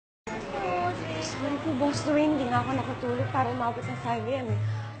Sorry po, Boss Dwayne. Hindi nga ako nakatulog para umabot ng 5 a.m. eh.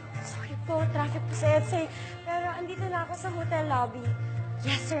 Sorry po, traffic po sa EDSA. Pero andito na ako sa hotel lobby.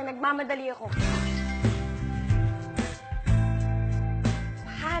 Yes, sir. Nagmamadali ako.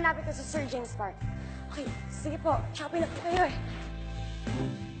 Hahanapin ko sa Sir James Park. Okay, sige po. Chopping na po kayo eh.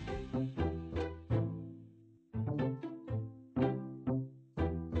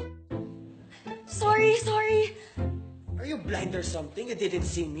 Sorry. Are you blind or something? You didn't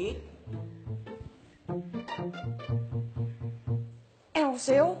see me? Ewan ko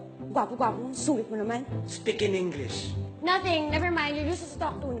sa'yo. Gwapo-gwapo. Sungit mo naman. Speak in English. Nothing. Never mind. You're useless to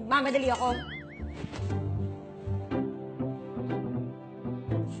talk to. Nagmamadali ako.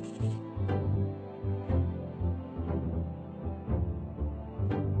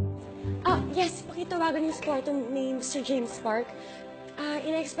 Yes. Pakitawagan yung support ni Mr. James Park.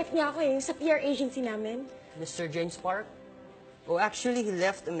 Ina-expect niya ako eh. Sa PR agency namin. Mr. James Park? Oh, actually, he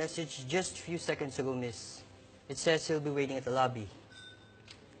left a message just a few seconds ago, miss. It says he'll be waiting at the lobby.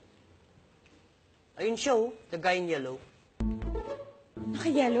 Ayun siya, oh, the guy in yellow.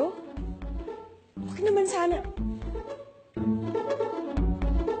 Naka-yellow? Okay naman sana.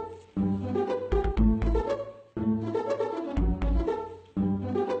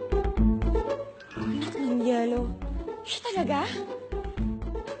 Anak ng yellow. Siya talaga?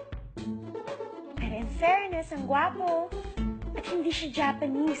 Pero in fairness, ang gwapo. At hindi siya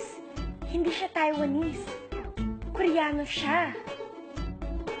Japanese. Hindi siya Taiwanese. Koreano siya.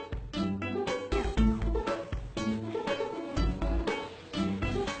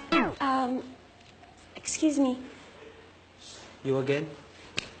 Excuse me. You again?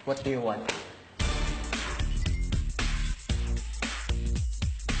 What do you want?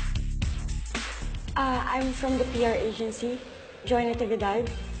 I'm from the PR agency. Join at Dahil.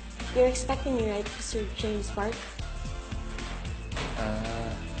 You're expecting me, right, Mr. James Park?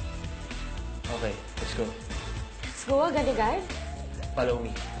 Okay, let's go. Let's go, agad-agad. Follow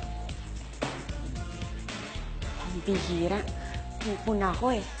me. Ang bihira. Pupo na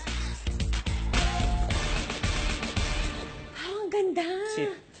ako eh. Ang ganda.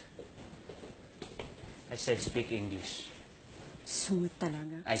 Sit. I said speak English. Sungit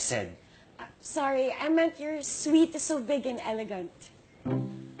talaga. I said. Sorry, I meant your suite is so big and elegant.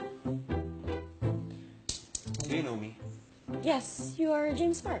 Do you know me? Yes, you are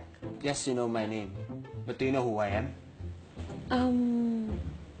James Park. Yes, you know my name. But do you know who I am?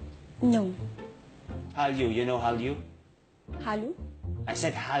 No. Hallyu, you know Hallyu? Hallyu? I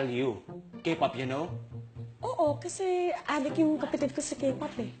said Hallyu. Kpop, you know? Oo, kasi addict yung kapatid ko sa Kpop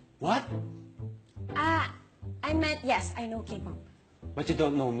eh. What? I meant, yes, I know Kpop. But you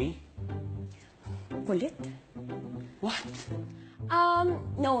don't know me? Kulit? What?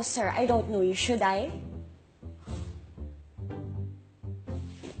 No, sir, I don't know you. Should I?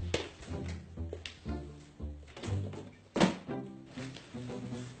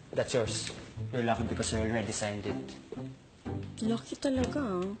 That's yours. You're lucky because I already signed it. Lucky talaga,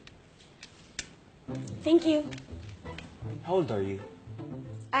 ah. Thank you. How old are you?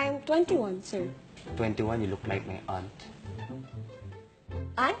 I'm 21, sir. 21, you look like my aunt.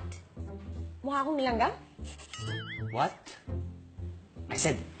 Aunt? Mukha akong nilangga? What? I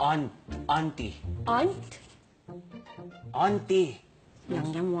said aunt. Auntie. Aunt? Auntie.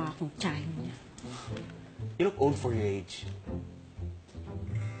 Langga, mukha akong tiyahin niya. You look old for your age.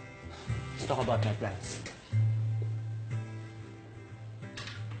 Let's talk about my plans.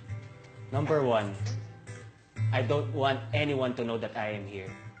 Number 1, I don't want anyone to know that I am here.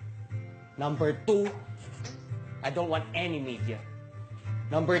 Number 2, I don't want any media.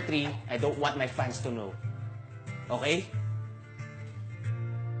 Number 3, I don't want my fans to know. Okay?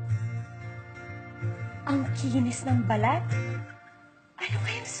 Ang kinis ng balat? Ano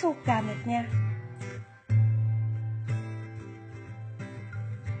kayang soap gamit niya?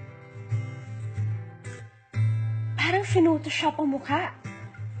 Parang photoshop ang mukha.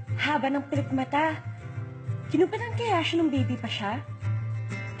 Haba ng pilik mata. Kinupatan kaya siya nung baby pa siya?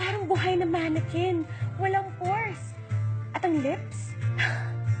 Parang buhay na mannequin. Walang pores. At ang lips?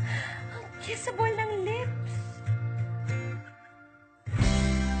 Ang kissable ng lips.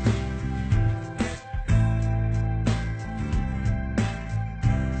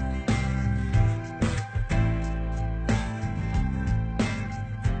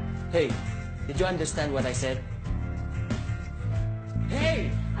 Hey, did you understand what I said?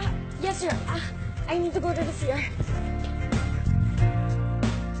 Hey! Yes, sir. I need to go to the CR.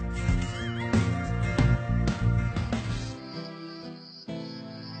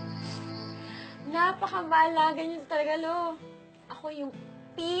 Napakamalagay niyo talaga, Lo. Ako yung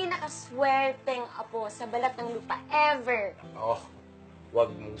pinakaswerteng apo sa balat ng lupa ever. Oh,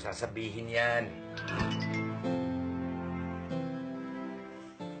 Huwag mong sasabihin yan.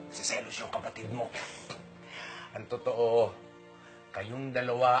 Siselos yung kapatid mo. Ang totoo, kayong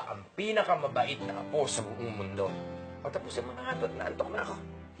dalawa ang pinakamabait na apo sa buong mundo. O tapusin mo na nga, naantok na ako.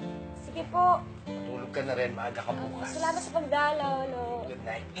 Sige po. Matulog ka na rin, maaga ka bukas. Salamat sa pagdalaw, no? Good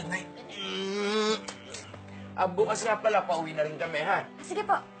night, good night. Bukas nga pala, pauwi na rin kami, ha? Sige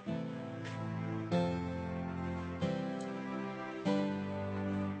po.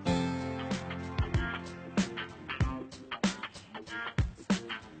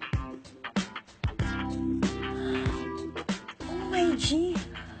 Oh my G!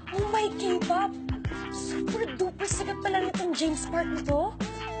 Oh my Kpop! Super duper sikat pala nitong James Park na to.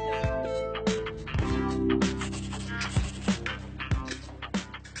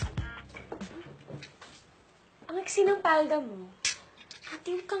 Ang iksi ng palda mo.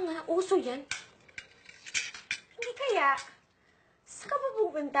 Ate, ka nga. Uso yan. Hindi kaya. Saan ka ba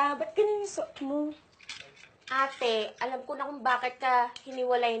pupunta? Ba't ganun yung suot mo? Ate, alam ko na kung bakit ka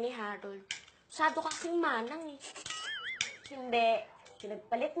hiniwalay ni Harold. Masyado kasing manang eh. Hindi.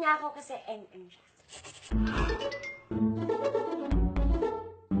 Pinagpalit niya ako kasi eng-eng siya.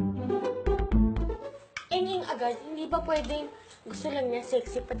 Enging agad, hindi ba pwedeng gusto lang niya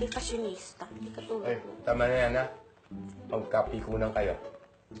sexy pati fashionista? Hindi katulad Ay, mo. tama na yan, ha? Magkapikunan kayo.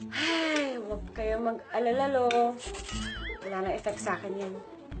 Ay, huwag kayo mag-alala, lo. Wala nang effect sa akin yan.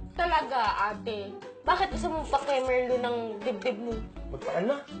 Talaga, ate. Bakit gusto mong pakemerlo ng dibdib mo? Magpaan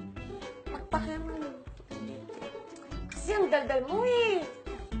na? Magpakemerlo. Kasi ang daldal mo eh.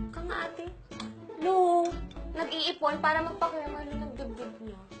 Ka nga, ate. No. Nag-iipon para magpakemerlo ng dibdib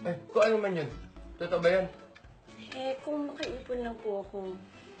niya. Ay, kung ano man yun. Totoo ba yan? Eh, kung makaipon lang po ako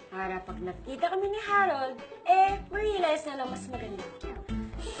para pag nakita kami ni Harold, ma-realize na lang mas maganda.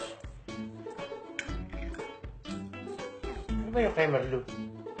 Ano ba yung kay Marlo?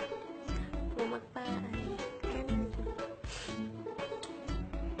 Kung magpakemerlo.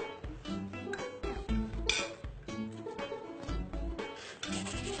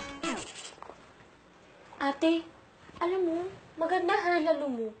 Ate, alam mo, maganda hair lalo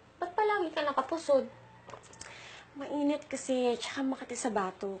mo. Ba't palagi ka nakapusod? Mainit kasi, tsaka makati sa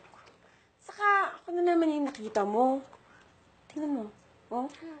batok. Saka, ako na naman yung nakita mo. Tingnan mo. Oh?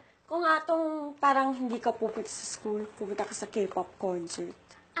 Kung nga tong parang hindi ka pupunta sa school, pupunta ka sa Kpop concert.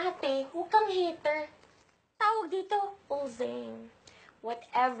 Ate, huwag kang hater. Tawag dito, posing.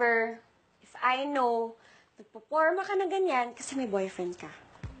 Whatever. If I know, nagpo-forma ka na ganyan kasi may boyfriend ka.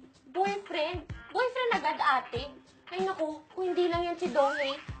 Boyfriend? Boyfriend agad, ate? Ay naku, kung hindi lang yan si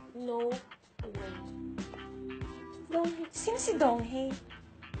Donghae, no way. Donghae? Sino si Donghae?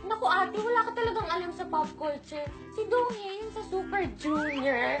 Naku, ate, wala ka talagang alam sa pop culture. Si Donghae yun sa Super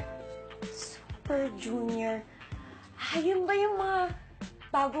Junior. Super Junior. Yun ba yung mga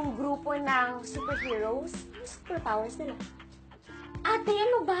bagong grupo ng superheroes? Ano superpowers nila? Ate,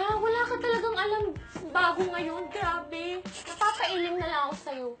 ano ba? Wala ka talagang alam bago ngayon. Grabe. Napapailing na lang ako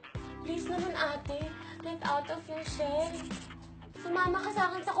sa'yo. Please naman, ate. Get out of your shell. Sumama ka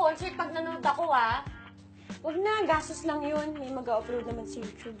sa akin sa concert pag nanood ako, ha? Wag na, gastos lang yun. May mag-upload naman sa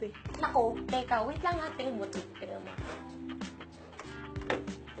YouTube eh. Nako, teka, wait lang ating butik. Tignan mo.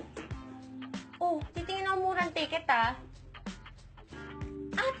 Oh, titingin ako murang ticket, ha?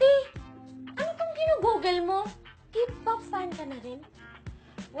 Ate! Ano tong ginugoogle mo? Kpop fan ka na rin?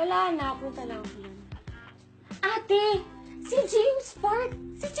 Wala na, punta lang ako yun. Ate! Si James Park!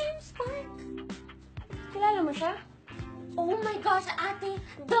 Si James Park! Kilala mo siya? Oh my gosh, ate!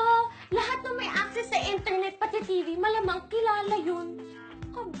 Lahat na may access sa internet, pati TV, malamang kilala yun.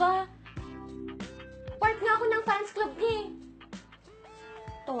 Aba! Part nga ako ng fans club niya eh.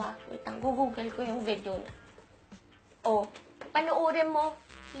 Ito wait lang, google ko yung video na. Oh, panoorin mo.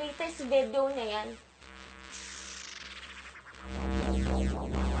 Latest video na yan.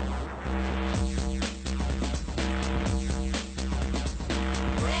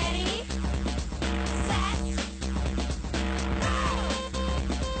 Ready? Set?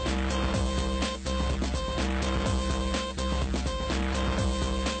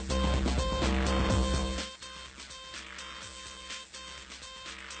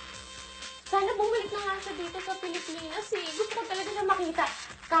 Sana bumalik na nga siya dito sa Pilipinas eh. Gusto ko talaga siya makita.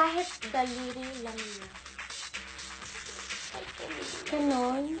 Kahit daliri lang niya. Kahit daliri.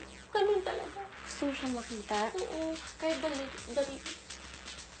 Ganon. Ganun talaga. Gusto mo siya makita? Oo, kahit daliri.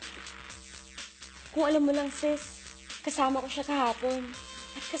 Kung alam mo lang, sis, kasama ko siya kahapon.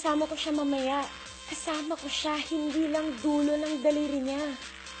 At kasama ko siya mamaya. Kasama ko siya, hindi lang dulo ng daliri niya.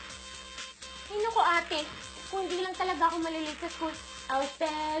 Ay naku ate, kung hindi lang talaga ako malilate sa school, I'll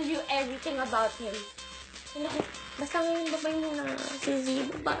tell you everything about him. Ay naku, Basta ngayon, babay muna. Sige,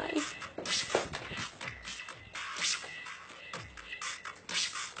 bye.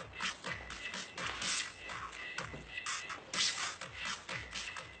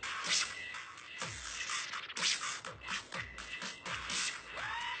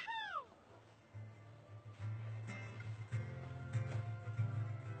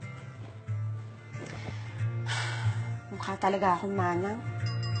 Mukha talaga akong manang.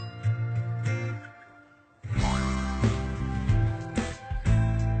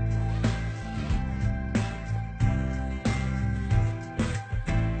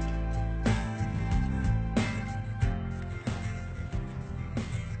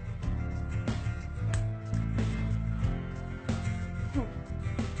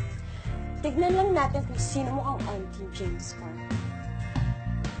 Tignan lang natin kung sino mukhang Auntie James Park.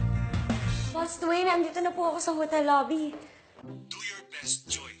 Boss Dwayne, nandito na po ako sa hotel lobby. Do your best,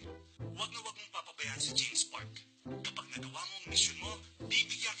 Joy. Huwag na huwag mong papabayaan si James Park. Kapag nagawa mo ang mission mo,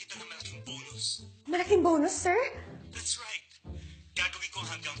 bibigyan kita ng malaking bonus. Malaking bonus, sir? That's right. Gagawin ko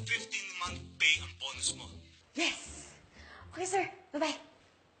hanggang 15-month pay ang bonus mo. Yes! Okay, sir. Bye-bye.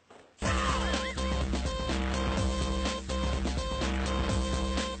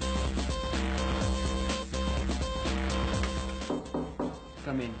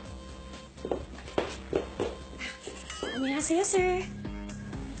 Come in. Annyeonghaseyo, sir.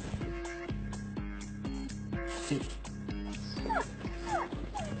 Sit.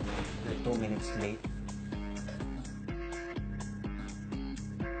 You're 2 minutes late.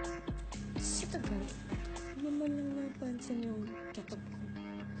 Si Tagal, naman lang napansin yung tatag ko.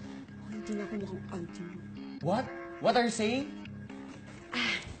 Hindi na ako mukhang auntie mo. What? What are you saying?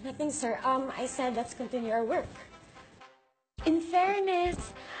 Nothing, sir. I said let's continue our work. In fairness,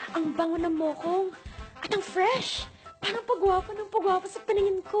 ang bango ng mokong at ang fresh. Parang pagwapo sa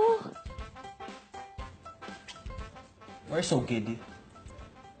paningin ko. We're so giddy.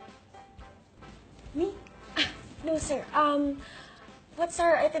 Me? No, sir. What's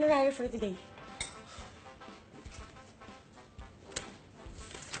our itinerary for today?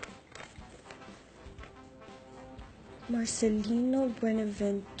 Marcelino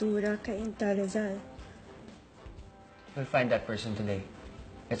Buenaventura Caintarazal. We'll find that person today.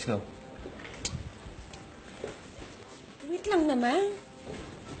 Let's go. Wait lang naman.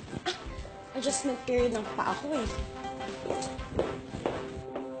 Adjustment period ng pa ako eh.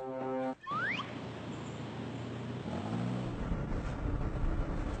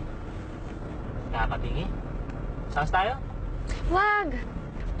 Nakakatingi. Saan tayo? Wag!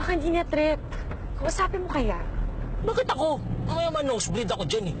 Baka hindi na trip. Kausapin mo kaya? Bakit ako? Mamaya man nosebleed ako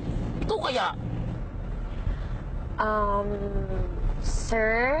dyan eh. Ikaw kaya?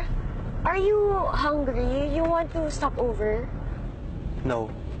 Sir? Are you hungry? You want to stop over? No.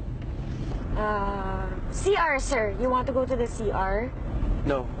 CR, sir. You want to go to the CR?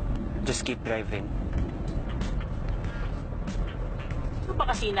 No. Just keep driving. Ano ba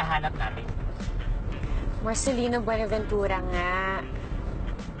kasi hinahanap natin? Marcelino Buenaventura nga.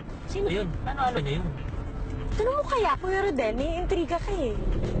 Sino yun? Ano niya yun? Tanong mo kaya kung Rodel, may intriga ka eh.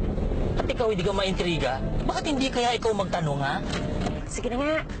 At ikaw hindi ka maintriga? Bakit hindi kaya ikaw magtanong, ha? Sige na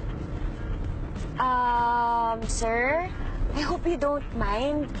nga. Sir? I hope you don't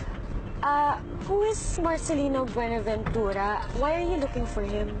mind. Who is Marcelino Buenaventura? Why are you looking for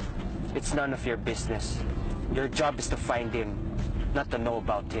him? It's none of your business. Your job is to find him, not to know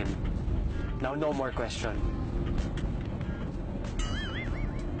about him. Now, no more question.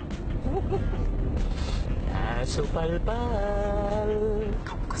 Supalpal.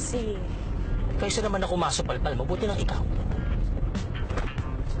 Ikaw kasi. Kaysa naman ako masupalpal, mabuti lang ikaw.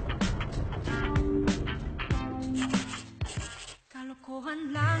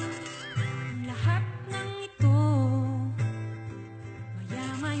 Kalokohan lang lahat ng ito.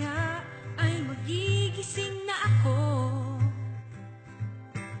 Maya-maya ay magigising na ako.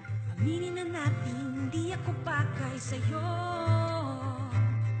 Aminin na natin, hindi ako pakay sa'yo.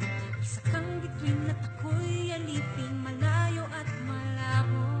 Isa kang bituin at ako'y alipin, malayo at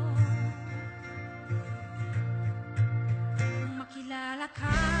malabo. Kung makilala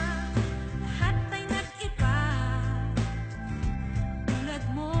ka, lahat ay nag-iba. Tulad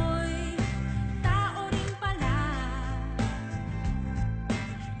mo'y tao rin pala.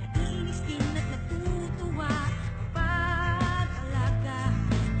 Nainis din at natutuwa kapag alaga.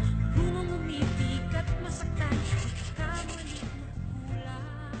 Lumang umibig at masaktan, pagkakamali mo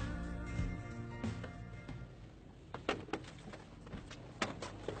kulang.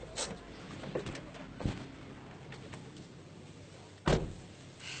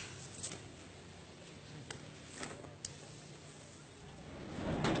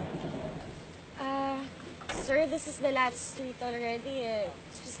 Sir, this is the last street already.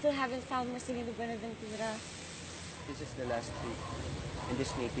 We still haven't found Marcelino Buenaventura. This is the last street. And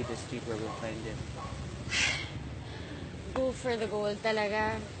this may be the street where we'll find him. Go for the gold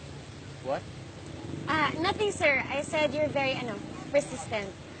talaga. What? Nothing, sir. I said you're very, persistent.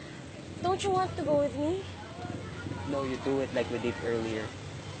 Don't you want to go with me? No, you do it like we did earlier.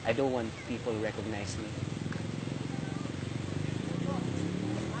 I don't want people to recognize me.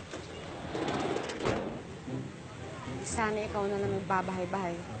 Sana ikaw na lang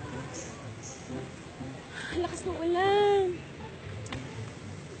magbabahay-bahay. Lakas ng ulan.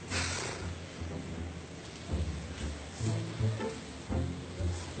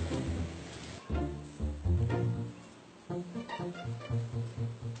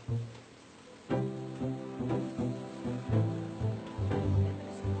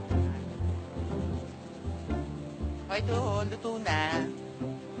 Ito, luto na.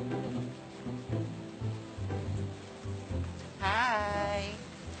 Hi!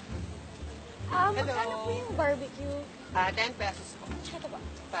 Magkano po yung barbecue? 10 pesos po. Tsaka ito ba?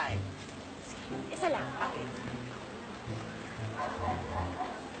 5. Isa lang. Okay.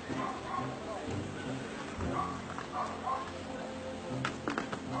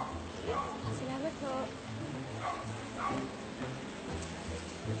 Salamat po.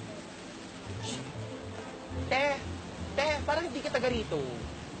 Parang hindi ka taga rito.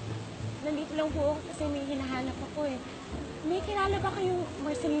 Nandito lang po ako kasi may hinahanap ako eh. May kilala ba kayong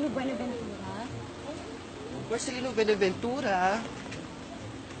Marcelino Buenaventura? Marcelino Buenaventura?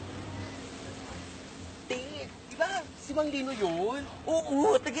 Di ba si Mang Lino yun?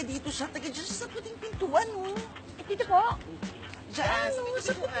 Oo, taga dito siya. Taga dyan sa puting pintuan, oh. Dito po. Diyan, sa may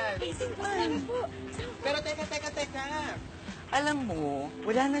pintuan. Salamat po. Pero teka. Alam mo,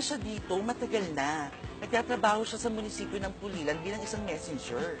 wala na siya dito, matagal na. Nagtatrabaho siya sa munisipyo ng Pulilan bilang isang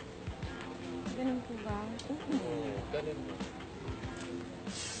messenger. Ganun po ba? Ganun mo.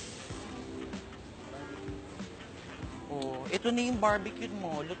 Oh, ito na yung barbecue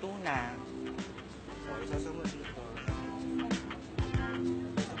mo. Luto na. Sorry, sasamun dito.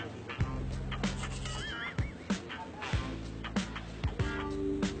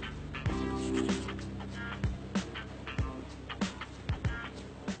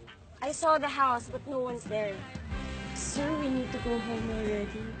 I saw the house, but no one's there. Sir, we need to go home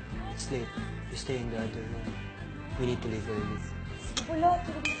already. It's late. You stay in the other room. We need to leave early. Sige po, Lo.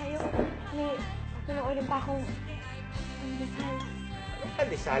 Tulog na kayo. May panoorin pa akong pandesal. Anong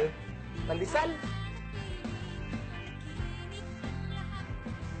pandesal? Pandesal?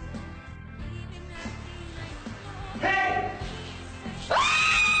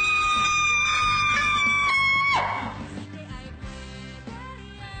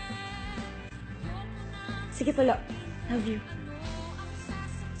 Sige po, Lo. Love you.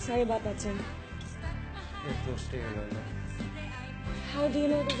 Sorry about that, sir. You're close to your lola. How do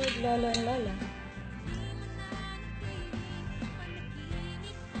you know the word Lolo and Lola?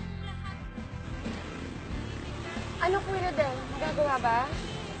 Ano, Kuya Rodel? Magagawa ba?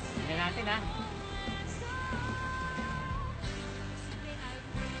 Tingnan natin, ha?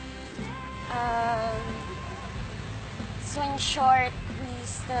 So in short, we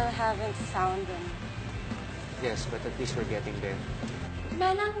still haven't found him. Yes, but at least we're getting there.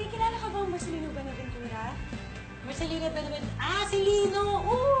 Manang, may kilala ka bang Marcelino Buenaventura? Marcelino Buenaventura. Ah, si Lino!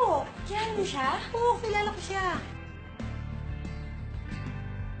 Oo! Kilala mo siya? Oo, kilala ko siya.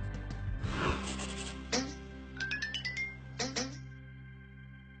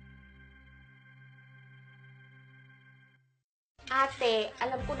 Ate,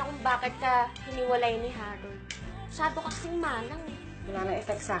 alam ko na kung bakit ka hiniwalay ni Harold. Masyado kasing manang eh. Wala nang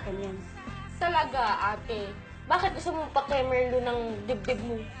effect sa akin yan. Talaga, ate. Bakit gusto mo pa-kemerlo ng dibdib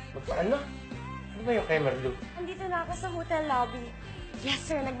mo? Magpaano? Ano ba yung kay Marlo? Andito na ako sa hotel lobby. Yes,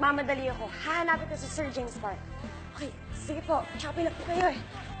 sir. Nagmamadali ako. Hahanapin ko sa Sir James Park. Okay, sige po. Choppy na po kayo eh.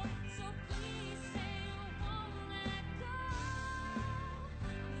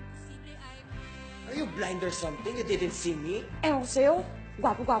 Are you blind or something? You didn't see me? Ewan ko sa'yo.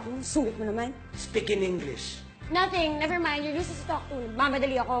 Gwapo-gwapo. Sungit mo naman. Speak in English. Nothing. Never mind. You're useless to talk to.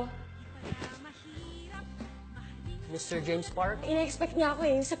 Nagmamadali ako. Mr. James Park? Ina-expect niya ako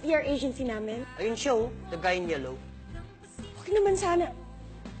eh. Sa PR agency namin. Ayun siya, oh. The guy in yellow. Okay naman sana.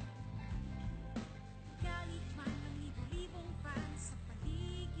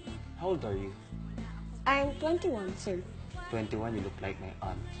 How old are you? I'm 21, sir. 21, you look like my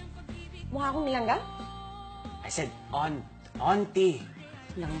aunt. Mukha akong nilangga? I said aunt. Auntie.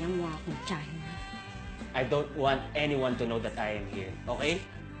 Langga mukha akong tsahin. I don't want anyone to know that I am here, okay?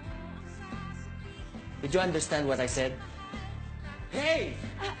 Did you understand what I said? Hey!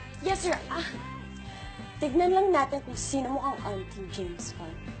 Yes, sir. Tignan lang natin kung sino mo ang auntie James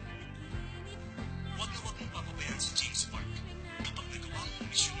Park. Huwag na huwag mong papabayaan si James Park. Kapag nagawa mo ang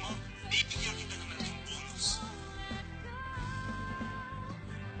misyon mo, bibigyan kita ng malaking bonus.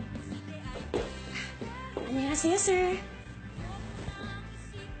 Annyeonghaseyo, sir.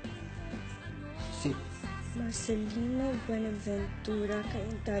 See, Marcelino Buenaventura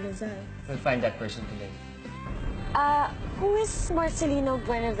Caintalazar. we'll find that person today. Who is Marcelino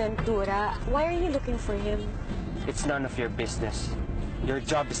Buenaventura? Why are you looking for him? It's none of your business. Your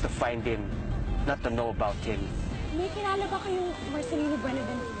job is to find him, not to know about him. May kilala ba kayong Marcelino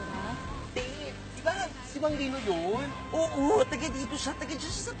Buenaventura? Di ba si Mang Lino yun? Oo, taga dito siya. Taga dito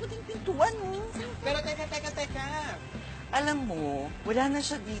siya sa puting pintuan, oh. Pero teka. Alam mo, wala na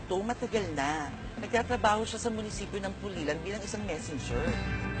siya dito, matagal na. Nagtatrabaho siya sa munisipyo ng Pulilan bilang isang messenger.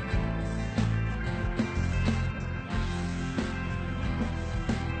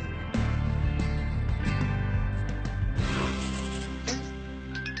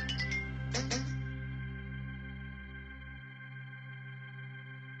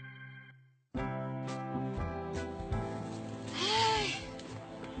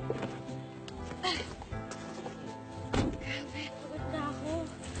 Pagod na ako.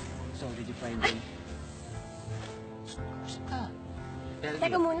 So, did you find him?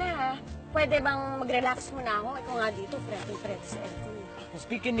 Teka muna ha. Pwede bang mag-relax muna ako? Ikaw nga dito, pretty sa aircon.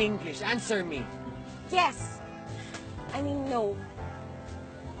 Speak in English. Answer me. Yes. I mean, no.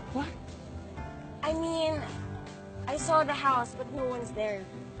 What? I mean, I saw the house, but no one's there.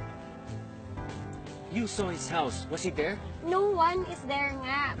 You saw his house. Was he there? No one is there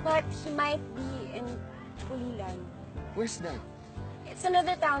nga, but he might be in Pulilan. Where's that? It's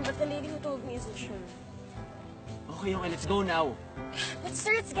another town, but the lady who told me isn't sure. Okay, let's go now. But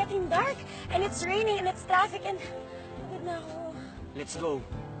sir, it's getting dark, and it's raining, and it's traffic, and... Pagod na ako. Let's go.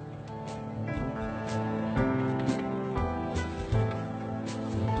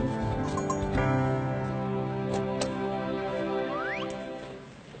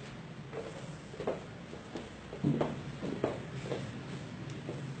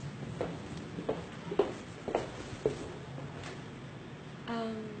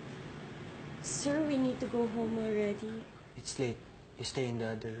 Sir, we need to go home already. It's late. You stay in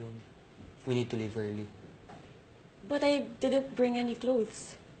the other room. We need to leave early. But I didn't bring any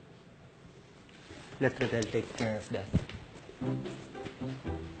clothes. Let Rodel take care of that.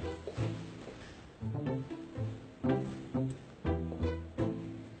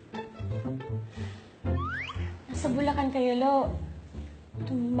 Nasa Bulacan kayo, Lo.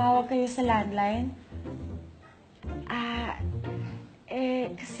 Tumawag kayo sa landline.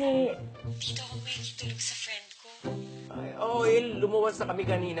 Kasi... Dito ako may kitulog sa friend ko. Lumuwas na kami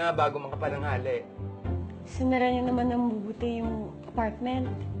kanina bago makapananghali. Sinara niyo naman ng mabuti yung apartment.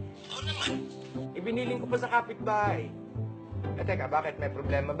 Oo naman. Ibiniling ko pa sa kapitbahay. Teka, bakit? May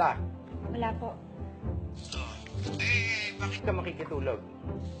problema ba? Wala po. Bakit ka makikitulog?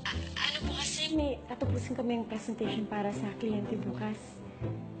 Ano po kasi? May tatapusin kami yung presentation para sa kliyente bukas.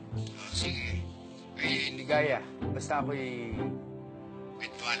 Sige. Hindi gaya. Basta ako'y...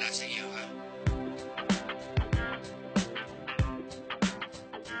 Wala sa iyo, ha?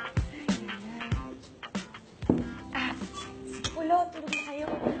 Sige po, Lo. Tulog na kayo.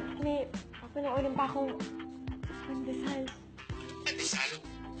 May papanoorin pa akong pandesal. Pandesal?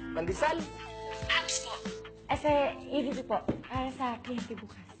 Pandesal? Apps po. Sa EVP po. Para sa kliyente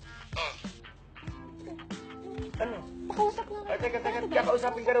bukas. Oh. Ano? Makausap na kayo. Teka.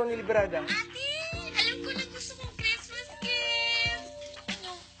 Kakausapin ka raw ni Librada. Ate! Alam ko na gusto kong Christmas gift!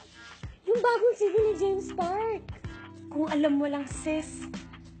 Ano? Yung bagong CD ni James Park. Kung alam mo lang, sis,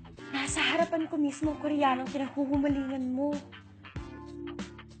 nasa harapan ko mismo ang Koreanong kinahuhumalingan mo.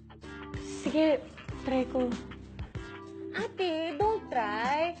 Sige, try ko. Ate, don't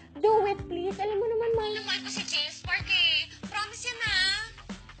try. Do it, please. Alam mo naman, mahal na mahal ko si James Park eh. Promise yan ha.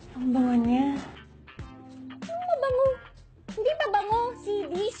 Ang bango niya. Anong mabango? Hindi mabango.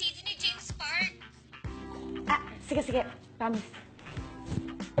 CD. CD ni James Park. Sige. Promise.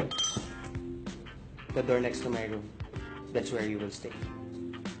 The door next to my room. That's where you will stay.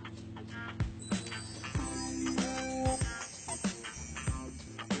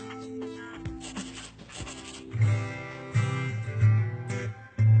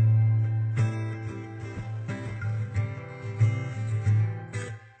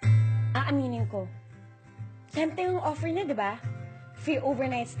 Aaminin ko. Gante yung offer niya, di ba? Free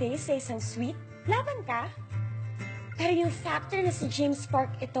overnight stay sa isang suite. Laban ka? Pero yung factor na si James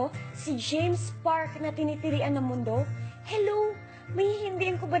Park ito, si James Park na tinitirian ng mundo, hello, may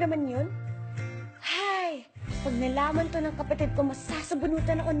hihindihan ko ba naman yun? Hay, pag nalaman to ng kapatid ko,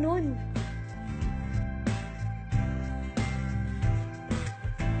 masasabunutan ako nun.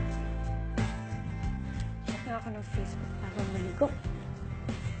 ako ng Facebook para maligo.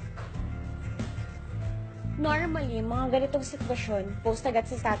 Normally, mga ganitong sitwasyon, post agad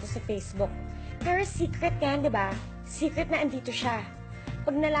sa status sa Facebook. Pero secret yan, di ba? Secret na andito siya.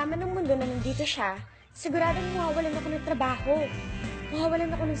 Pag nalaman ng mundo na nandito siya, siguradong mawawalan ako ng trabaho. Mawawalan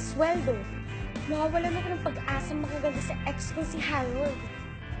ako ng sweldo. Mawawalan ako ng pag-asa makaganda sa ex ko si Harold.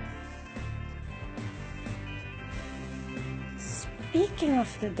 Speaking of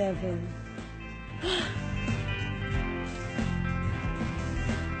the devil,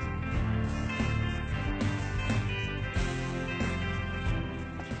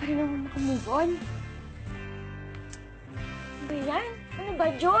 di pa rin ako makamove on. Ano ba yan? Ano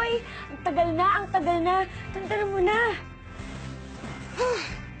ba, Joy? Ang tagal na, ang tagal na. Tanda mo na.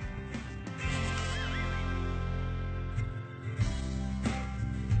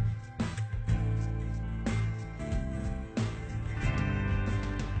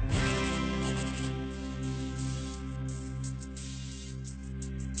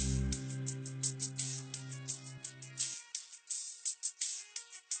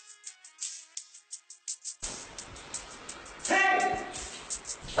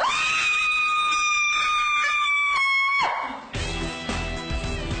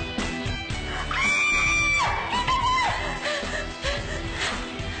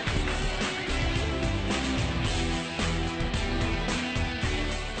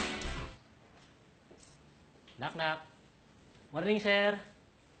 Knock. Morning, sir.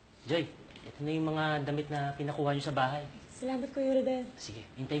 Joy, ito na yung mga damit na pinakuha niyo sa bahay. Salamat, Kuya Rodel. Sige,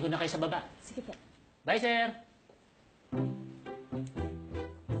 hintayin ko na kayo sa baba. Sige po. Bye, sir!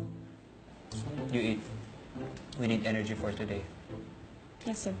 You eat. We need energy for today.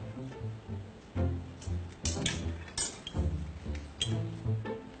 Yes, sir.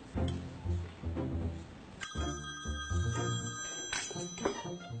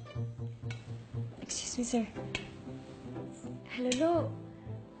 Excuse me, sir. Hello, Lo.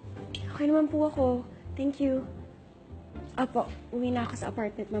 Okay naman po ako. Thank you. Opo, uwi na ako sa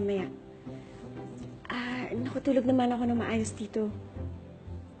apartment mamaya. Nakatulog naman ako ng maayos dito.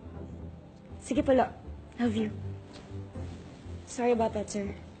 Sige po, Lo. Love you. Sorry about that, sir.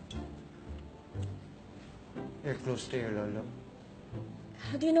 You're close to your lolo.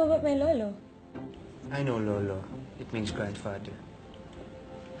 How do you know about my lolo? I know lolo. It means grandfather.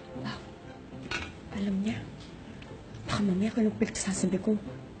 Alam niya. Baka mamaya kung anong pinagsasabi ko,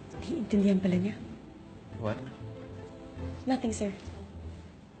 naiintindihan pala niya. What? Nothing, sir.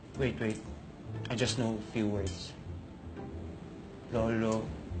 Wait. I just know a few words. Lolo,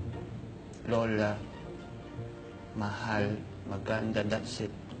 lola, mahal, maganda, that's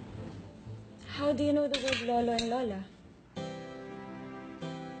it. How do you know the word lolo and lola?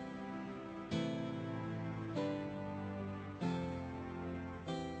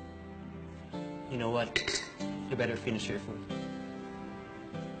 You know what? You better finish your food.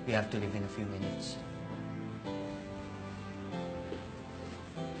 We have to leave in a few minutes.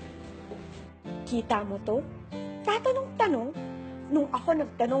 Kita mo to? Tatanong-tanong? Nung ako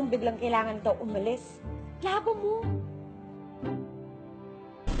nagtanong, biglang kailangan daw umalis. Labo mo.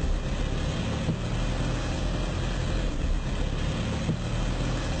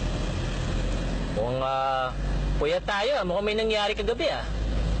 Mukhang puyat tayo. Mukhang may nangyari kagabi ah.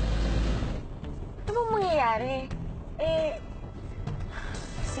 Ano bang mangyayari?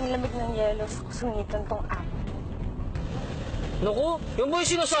 Kasing lamig ng yelo sa kusungitan tong app. Naku, yung ba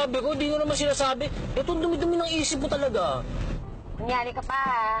yung sinasabi ko? Di ko naman sinasabi. Ito ang dumi-dumi ng isip mo talaga. Nangyari ka pa,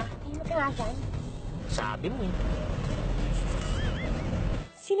 ha? Tingnan ka nga dyan. Sabi mo eh.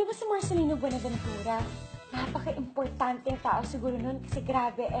 Sino ba si Marcelino Buenaventura? Napaka-importanteng tao siguro nun kasi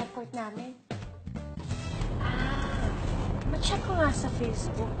grabe effort namin. Ma-check ko nga sa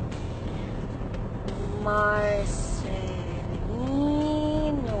Facebook. Marcelino.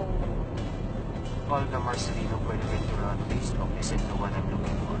 All the Marcelino Buenaventura on Facebook isn't the one I'm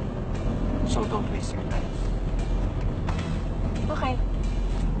looking for. So don't waste your time. Okay.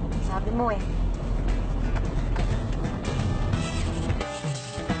 Sabi mo eh.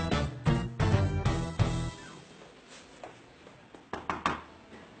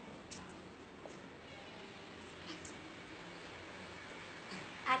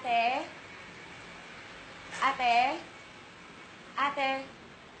 Ate?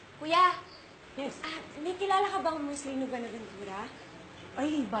 Kuya? Yes. May kilala ka bang Marcelino Buenaventura?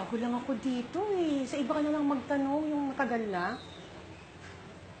 Ay, bago lang ako dito eh. Sa iba ka na lang magtanong, yung matagal na.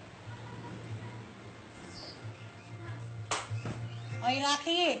 Oy,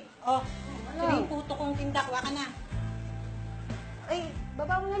 Rocky! Oh, ito yung puto kong tinda. Kuha ka na. Ay,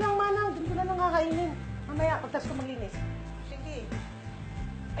 baba mo na lang, Manang. Doon ko na lang kakainin. Mamaya, pagtas ko maglinis. Sige.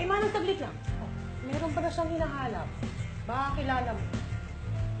 Ay, Manang, tablit lang. Oh. Meron pa na siyang hinahanap. Baka kilala mo.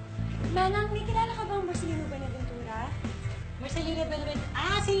 Manang, may kilala ka bang Marcelino Buenaventura? Marcelino Belved.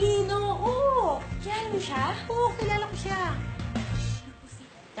 Ah, si Lino! Oo! Kilala mo siya? Oo, kilala ko siya.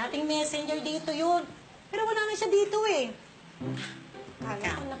 Dating messenger dito yun. Pero wala na siya dito eh. Kala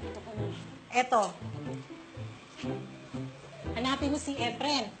ko nakita ko na. Eto. Hanapin mo si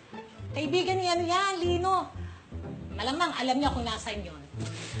Efren. Kaibigan niya yan, Lino. Malamang alam niya kung nasaan yun.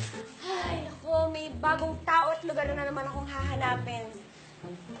 Ay, naku, may bagong tao at lugar na naman akong hahanapin.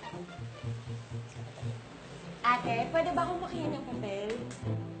 Ate, pwede ba akong makihin ng papel?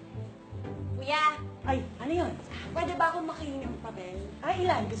 Kuya, Ay, ano yun? pwede ba akong makihin ng papel? Ay,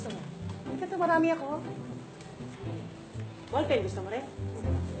 ilan? Gusto mo? Ito, marami ako. Ballpen, gusto mo rin?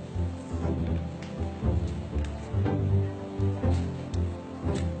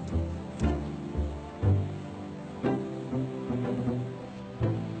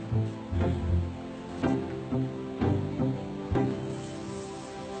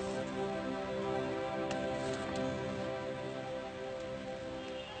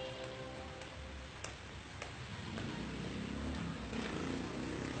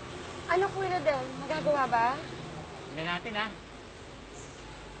 Ano, Kuya Del? Magagawa ba? Tingnan natin, ha?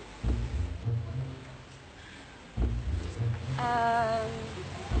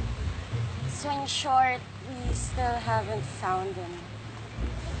 So in short, we still haven't found him.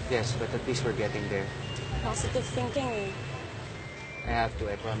 Yes, but at least we're getting there. Positive thinking, eh. I have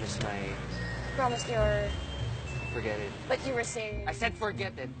to. I promise my... Promised your... Forget it. But you were saying... I said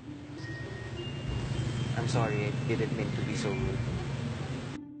forget it. I'm sorry. I didn't mean to be so rude.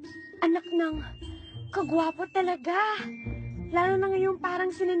 Anak ng... Kagwapo talaga. Lalo na ngayon parang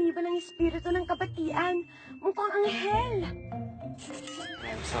sinaniba ng espiritu ng kabatian. Mukhang anghel.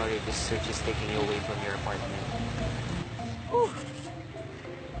 I'm sorry. This search is taking you away from your apartment.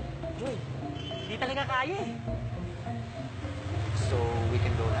 Joy, di talaga kaya eh. So, we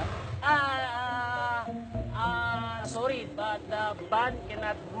can go now? Sorry, but the van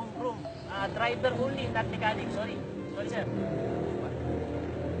cannot vroom. Driver only, not mechanic. Sorry, sir.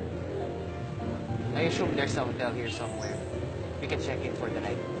 I assume there's a hotel here somewhere. We can check in for the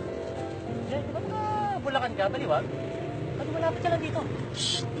night. Joy, di ba Bulacan ka? Baliwag? Pag malapit ka lang dito.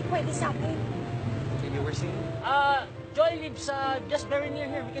 Shh, di pwede sa akin. And you were saying? Joy lives just very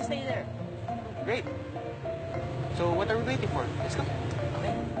near here. We can stay there. Great. So, what are we waiting for? Let's go.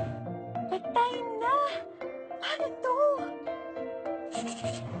 Okay. Patay na! Paano to?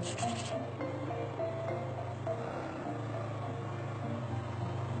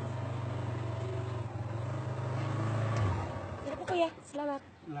 Dito po, kuya. Salamat.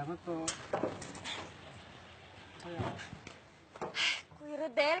 Salamat po. Kuya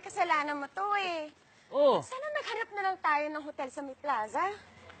Rodel, kasalanan mo to eh. Oh. Sana naghanap na lang tayo ng hotel sa may plaza.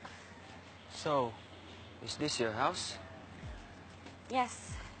 So, is this your house?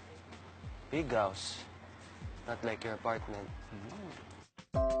 Yes. Big house. Not like your apartment.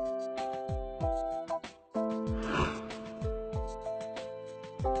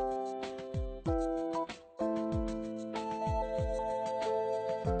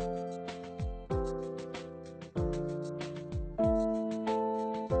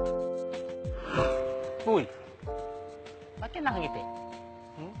 Uy, ba't ka nakangiti?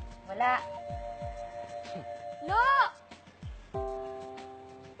 Wala. Lo!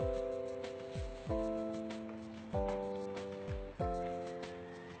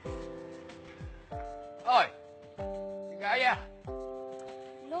 Oy! Ligaya!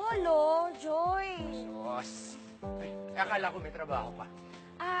 Lolo, Joy. Sos! Ay, akala ko may trabaho pa.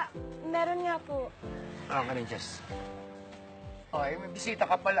 Meron nga po. Ano ka rin, Jess? Oy, may bisita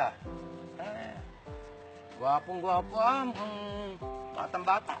ka pala. Gwapong-gwapo mukhang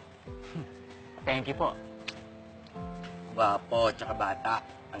batang-bata. Thank you po. Gwapo, tsaka bata,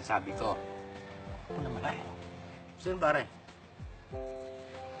 ang sabi ko. Ako naman. Ay, saan ba rin?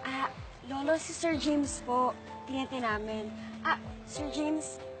 Lolo, si Sir James po. Kliyente namin. Sir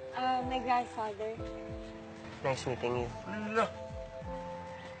James, my grandfather. Nice meeting you. Ala.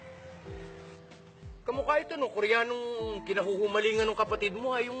 Kamukha ito, no? Koreanong kinahuhumalingan ng kapatid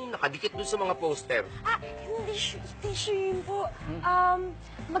mo, yung nakadikit dun sa mga poster. Hindi siya yun po.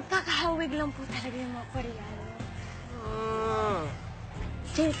 Magkakahawig lang po talaga yung mga Koreano.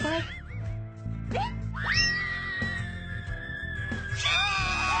 James, Park.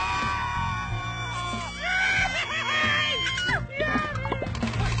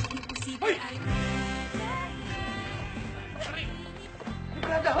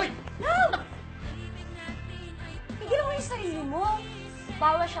 Brada, hoy! No! Pigilan mo yung sarili mo.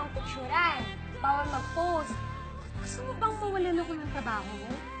 Bawal siyang picturean. Bawal mag-post. Gusto mo bang mawalan ako ng trabaho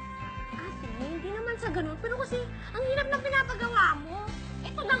mo? Ate, hindi naman sa ganun. Pero kasi, ang hirap ng pinapagawa mo.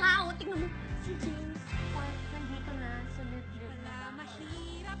 Ito na nga, oh, tingnan mo. Si James Park, nandito na sa live na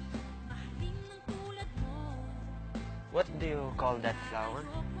Mahirap, mahalin ng tulad mo. What do you call that flower?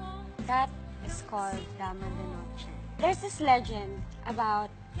 That is called Dama de Noche. There's this legend about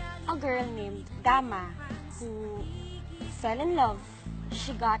a girl named Dama who fell in love.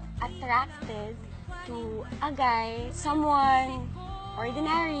 She got attracted to a guy, someone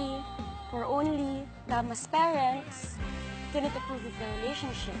ordinary, where only Dama's parents didn't approve of the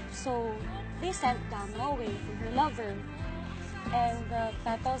relationship. So they sent Dama away from her lover. And the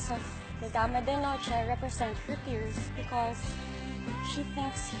petals of the Dama de Noche represent her tears because she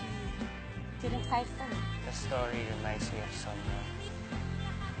thinks he didn't fight for her. The story reminds me of someone.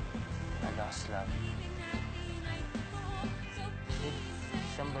 A lost love. Did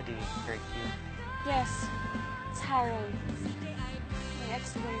somebody hurt you? Yes, it's Harold. My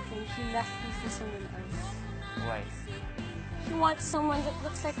ex-boyfriend, he left me for someone else. Why? He wants someone that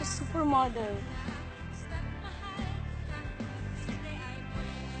looks like a supermodel.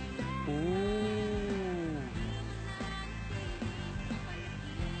 Ooh.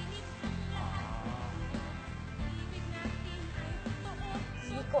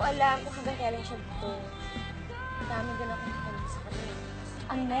 Hindi ko alam kung hanggang kailan siya dito. Dami din akong kapalit sa kanya.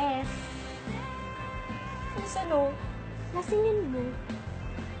 Unless, kung ano, lasingin mo.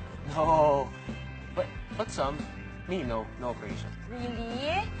 No. But some. Me, no. No operation.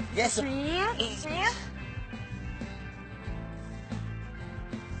 Really? Yes, sir. Real? Real?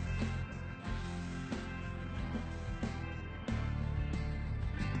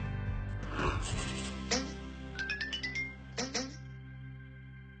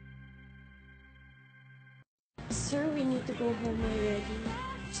 Sir, we need to go home already.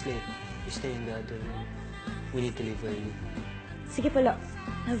 It's late. You stay in the other room. We need to leave early. Sige pala.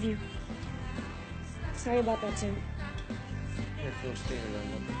 Love you. Sorry about that, sir. You're close to your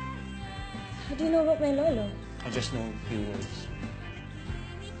lolo. How do you know about my lolo? I just know a few words.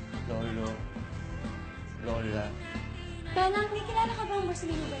 Lolo. Lola. Tanang, may kilala ka bang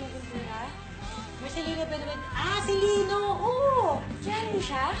Marcelino Benaventura? Marcelino Benaventura? Ah, si Lino! Oo! Kilala mo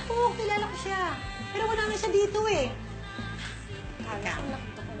siya? Oo, kilala ko siya. Pero wala na siya dito eh. Kala ko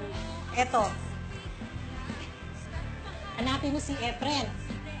nakita ko na. Eto. Hanapin mo si Efren.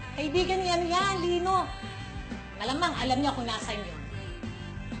 Kaibigan niya yan, Lino. Malamang alam niya kung nasan yun.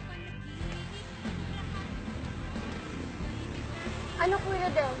 Ano,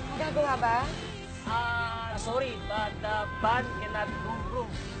 Kuya Del? Magagawa ba? Sorry, but the van cannot room.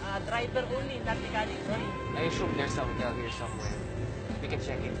 Driver only, not mechanic. Sorry. I assume there's a hotel here somewhere. We can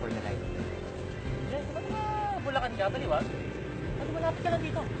check in for the night. Joy, ba't ba Bulacan ka? Baliwa? Ano, malapit ka lang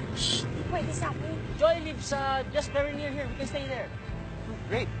dito. Shh! Di pwede sa akin. Joy lives just very near here. We can stay there.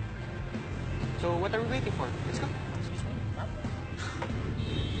 Great. So what are we waiting for? Let's go. Excuse me, ma'am?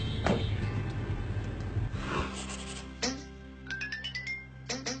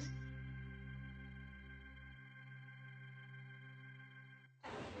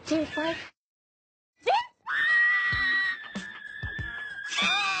 James Park?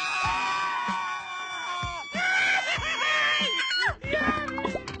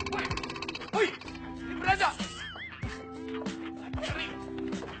 Hoy! Librada!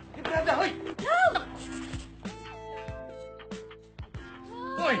 Librada, hoy!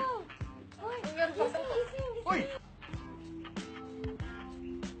 Hoy! Hoy!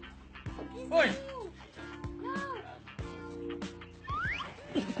 Hoy!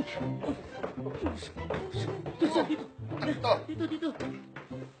 Dito.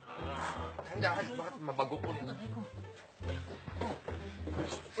 Tandaan, bakit mabago ko?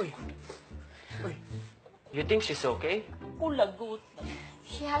 Uy. You think she's okay? Lagot.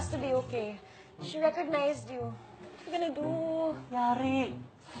 She has to be okay. She recognized you. What are you gonna do? Yari.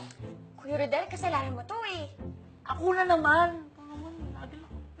 Kuya Rodel, kasalanan mo to eh. Ako na naman.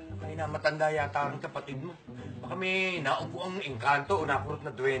 May namatanda yata ang kapatid mo. Baka may naupo ang engkanto o nakurot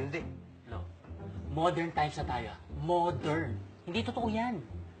na duwende. No. Modern times na tayo. Modern. Hindi totoo yan.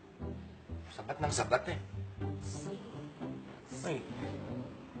 Sabat ng sabat eh. Ay,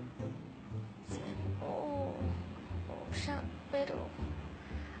 Oo. Siya, pero...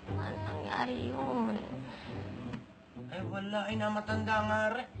 Ano nangyari yun? ay wala, ay namatanda nga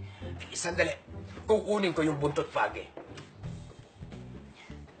rin. Sandali, kukunin ko yung buntot pagi.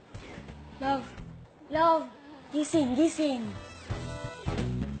 Love, gising.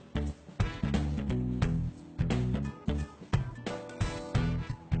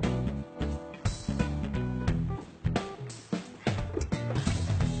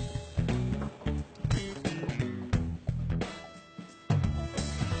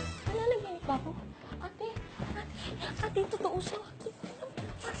 Ano masakit.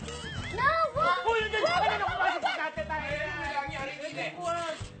 Na, wag! Uy, kanina pumasok sa dati tayo. Ano nangyari dito eh?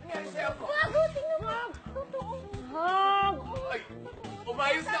 Wag! Nangyari sa'yo ko. Wag! Tingnan mo! Totoo! Hag! Ay,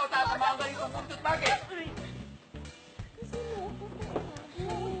 umayos na o tatamaan ka rito puntot. Bakit? Kasi no, totoo na.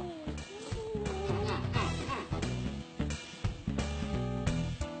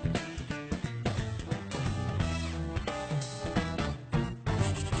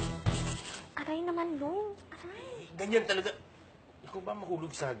 Aray naman, Long. Aray. Ganyan talaga. Ikaw ba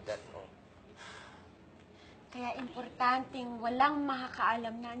mahulog sa hagdan, no? Kaya importanteng walang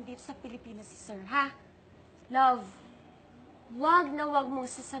makakaalam na andito sa Pilipinas si Sir, ha? Love, wag na wag mong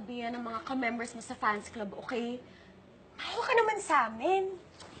sasabihan ng mga ka-members mo sa fans club, okay? Ayaw ka naman sa amin.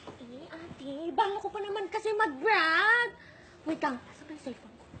 Eh, ate, baka ko pa naman kasi mag-brag. Wait lang, nasa ba yung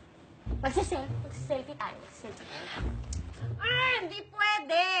cellphone ko? Magsiselfie tayo. Ay, hindi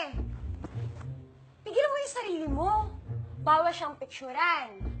pwede! Pigilan mo yung sarili mo. Bawal siyang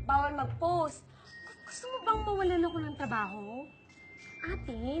picturean. Bawal mag-post. Gusto mo bang mawalan ako ng trabaho?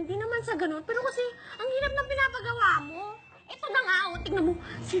 Ate, hindi naman sa ganun. Pero kasi, ang hirap ng pinapagawa mo. Ito na nga, oh, tingnan mo.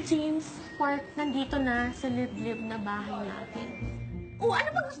 Si James Park nandito na sa liblib na bahay natin. Oh, ano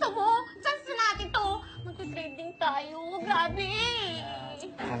ba gusto mo? Chance na natin to. Magti-trading tayo. Grabe.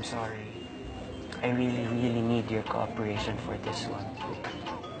 I'm sorry. I really, really need your cooperation for this one.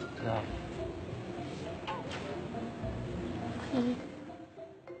 Love. Okay.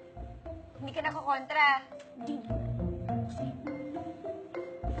 Hindi ka nakakontra. Hindi.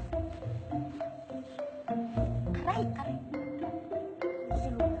 Aray.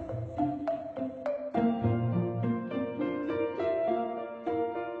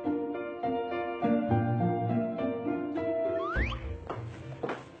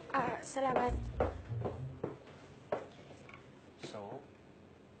 Salamat. So?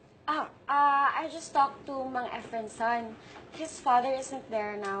 I just talked to Mang Efren's son. His father isn't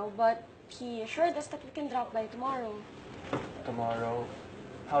there now, but he assured us that we can drop by tomorrow. Tomorrow?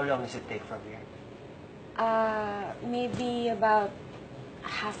 How long does it take from here? Maybe about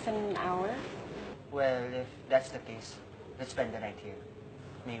half an hour. Well, if that's the case, let's spend the night here.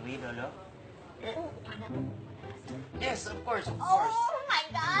 May we, Lolo? Yes, of course, of course. Oh my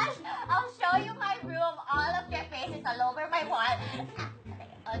gosh! I'll show you my room. All of your faces all over my wall.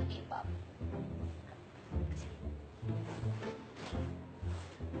 On Kpop.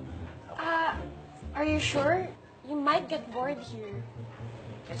 Are you sure? You might get bored here.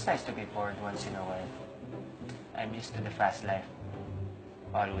 It's nice to be bored once in a while. I'm used to the fast life.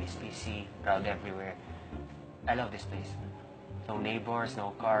 Always busy, crowd everywhere. I love this place. No neighbors,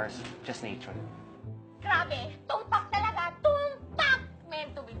 no cars, just nature. Grabe! Tumpak talaga! Tumpak!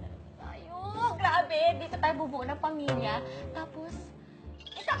 Meant to be talaga tayo. Grabe! Dito tayo bubuo ng pamilya. Tapos,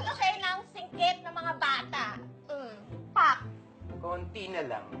 isang dosenang singkit ng mga bata. Pak! Konti na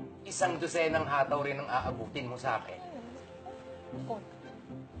lang. Isang dosenang hataw rin ang aabutin mo sa akin.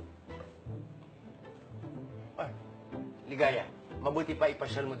 Ay, Ligaya, mabuti pa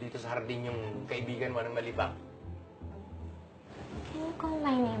ipasyal mo dito sa hardin yung kaibigan mo ng malibang. Can you call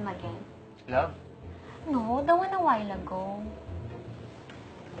my name again? Love? No, the one a while ago.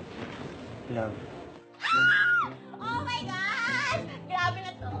 Love. Oh my gosh! Grabe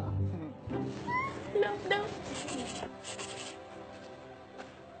na to. Love daw.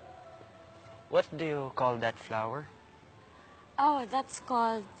 What do you call that flower? Oh, that's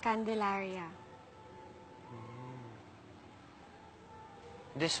called Candelaria.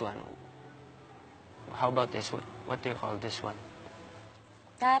 This one. How about this one? What do you call this one?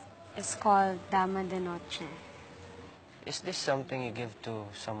 That is called Dama de Noche. Is this something you give to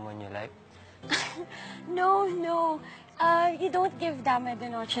someone you like? No. You don't give Dama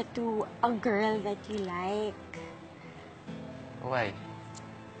de Noche to a girl that you like. Why?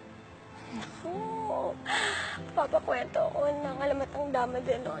 Oh, papakwento ako ng alamatang Dama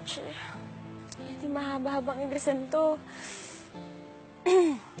de Noche. Hindi mahaba-habang ingresan to.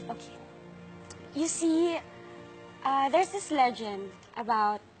 Okay. You see, there's this legend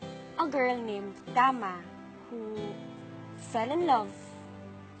about a girl named Dama who fell in love.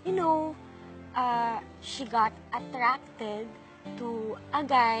 You know, she got attracted to a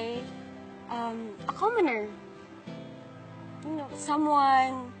guy, a commoner. You know,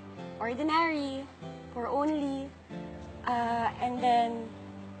 someone ordinary, poor only. And then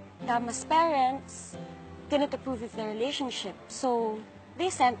Dama's parents didn't approve of their relationship, so they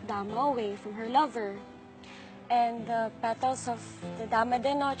sent Dama away from her lover. And the petals of the Dama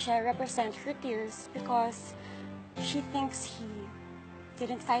de Noche represent her tears because she thinks he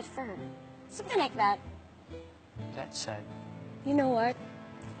didn't fight for her. Something like that. That's sad. You know what?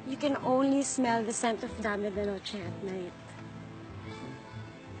 You can only smell the scent of Dama de Noche at night.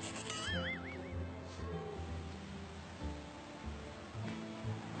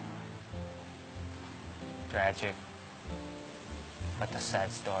 Tragic. But a sad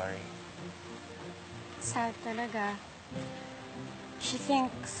story. Sad talaga. She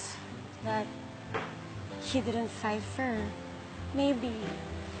thinks that he didn't fight for her. Maybe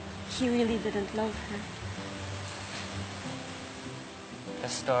he really didn't love her. The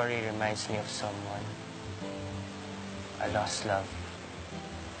story reminds me of someone. A lost love.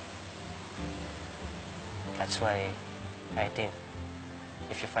 That's why I think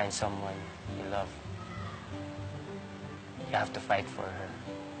if you find someone you love, you have to fight for her.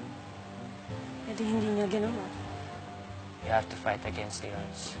 Eh di hindi niya ginawa. You have to fight against the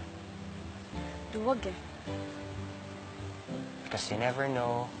odds. Duwag eh. Because you never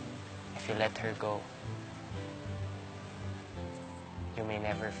know if you let her go. You may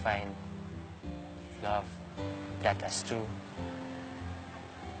never find love that as true,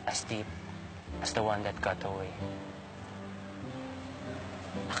 as deep, as the one that got away.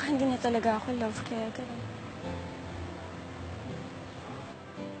 Baka hindi na talaga ako love, kaya ganun.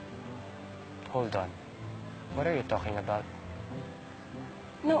 Hold on. What are you talking about?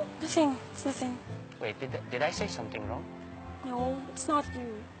 No, nothing. It's nothing. Wait, did I say something wrong? No, it's not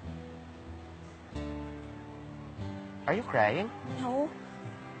you. Are you crying? No.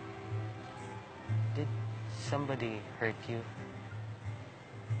 Did somebody hurt you?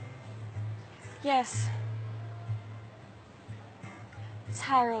 Yes. It's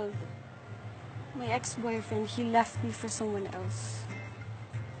Harold. My ex-boyfriend. He left me for someone else.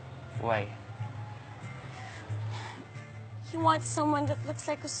 Why? He wants someone that looks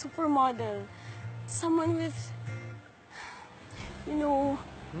like a supermodel. Someone with, you know...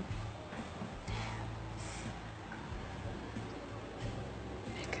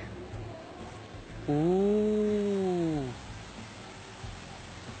 Ooh.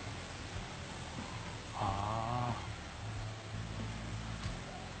 Ah.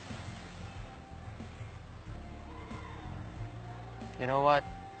 You know what?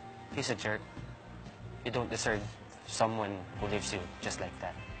 He's a jerk. You don't deserve someone who leaves you just like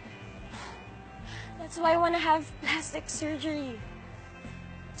that. That's why I want to have plastic surgery.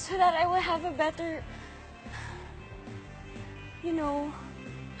 So that I will have a better... You know,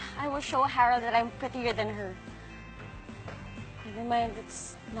 I will show Harold that I'm prettier than her. Never mind,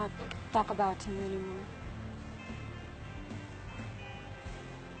 let's not talk about him anymore.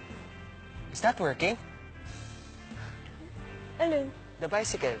 Is that working? Alin? The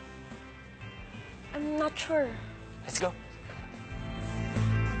bicycle. I'm not sure. Let's go.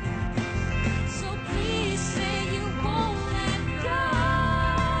 So please say you won't let go.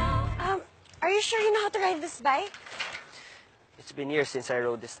 Are you sure you know how to ride this bike? It's been years since I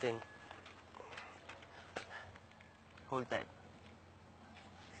rode this thing. Hold tight.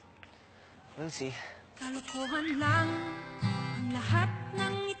 We'll see. Kalokohan lang ang lahat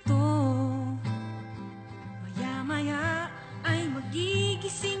ng ito. Maya-maya ay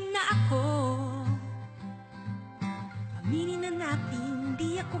magigising na ako. Aminin na natin,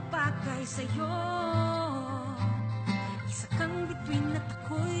 di ako bagay sa'yo. Isa kang bituin at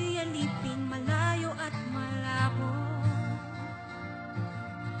ako'y alipin, malayo at malabo.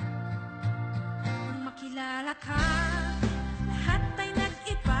 Nang makilala ka, lahat ay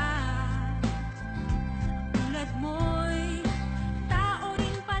nag-iba. Tulad mo'y tao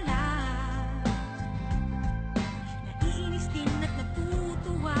rin pala. Naiinis din at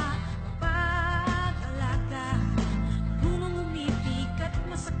natutuwa kapag alaga. Marunong umibig at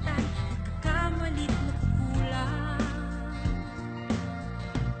masaktan, nagkakamalit na kukulang.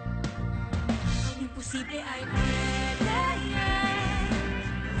 Ang imposible ay pwede.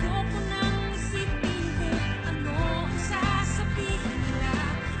 Ayoko nang isipin kung ano ang sasabihin nila.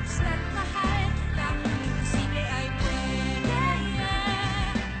 Basta't mahal kita, ang imposible ay pwede.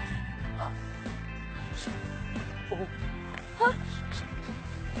 Oh.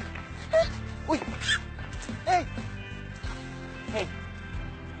 Uy! Hey! Hey!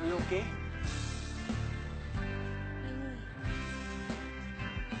 Are you okay?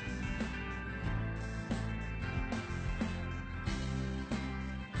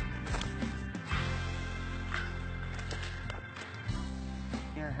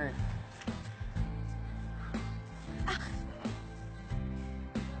 You're hurt.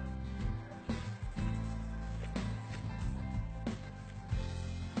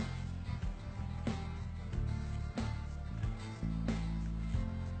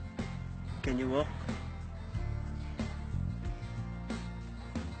 Can you walk?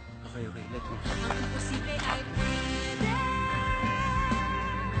 Okay, let me. Ang imposible ay pwede.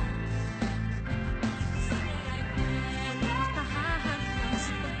 Imposible ay pwede. Basta hahanggang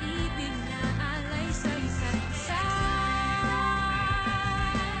sa pag-ibig na alay sa isa't isa.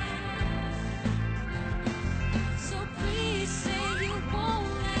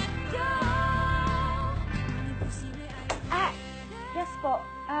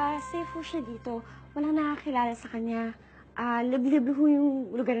 po siya dito. Walang nakakilala sa kanya. Liblib ho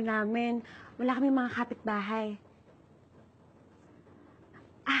yung lugar namin. Wala kami mga kapitbahay.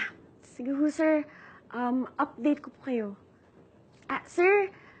 Sige ho, sir. Update ko po kayo. Sir,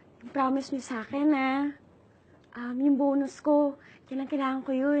 promise niyo sa akin, yung bonus ko, kailangan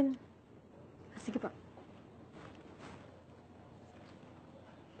ko yun. Sige po.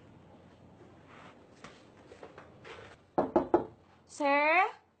 Sir?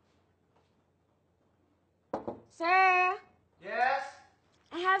 Sir? Yes?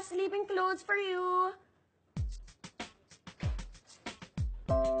 I have sleeping clothes for you.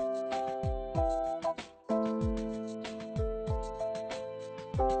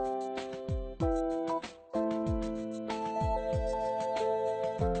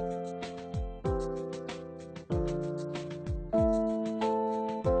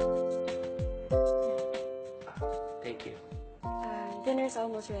 Thank you. Dinner's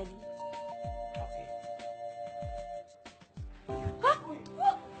almost ready. Okay.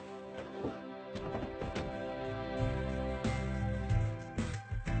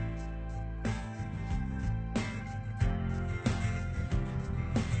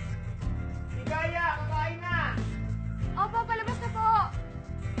 Ideya, kakain na! Opo, palabas na po.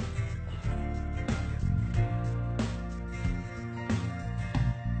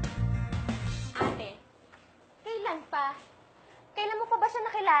 Ate, kailan pa? Kailan mo pa ba siya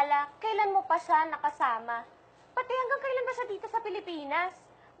nakilala? Kailan mo pa siya nakasama? Pati hanggang kailan ba siya dito sa Pilipinas?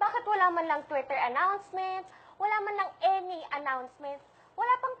 Bakit wala man lang Twitter announcement? Wala man lang any announcement?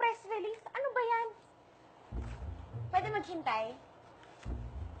 Wala pang press release? Ano ba yan? Pwede maghintay?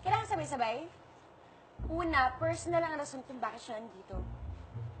 Kailangan sabay-sabay? Una, personal ang rason kung bakit siya nandito.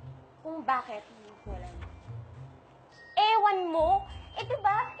 Kung bakit, hindi ko alam. Ewan mo?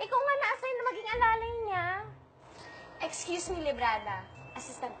 Diba? Ikaw nga na-assign na maging alalay niya. Excuse me, Librada.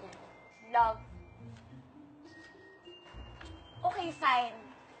 Assistant niya. Love. Okay, fine.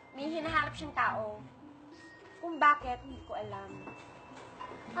 May hinahanap siyang tao. Kung bakit, hindi ko alam.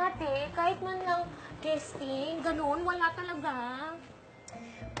 Ate, kahit man lang guesting, ganun, wala talaga.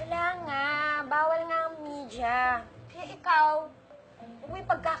 Wala nga. Bawal nga ang media. Kaya ikaw, huwag mo yung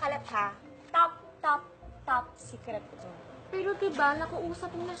pagkakalat ha. Top secret ko to. Pero diba,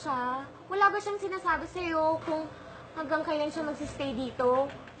 nakausap mo na siya. Wala ba siyang sinasabi sa'yo kung hanggang kailan siya magsistay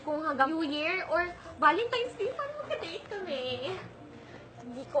dito? Kung hanggang New Year or Valentine's Day, paano magka-date kami?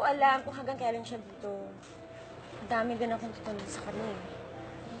 Hindi ko alam kung hanggang kailan siya dito. Dami din akong tutunan sa kanya eh.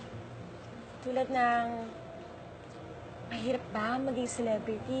 Tulad ng, mahirap ba maging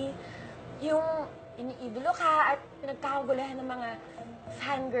celebrity? Yung iniidolo ka at pinagkakagulahan ng mga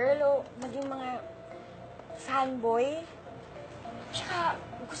fangirl o maging mga fanboy. Tsaka,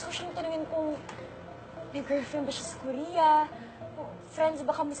 gusto ko siyang tanungin kung may girlfriend ba siya sa Korea? O friends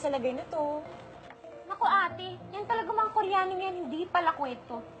ba kami sa lagay na to? Naku ate, yan talaga mga Koreano yan, hindi pala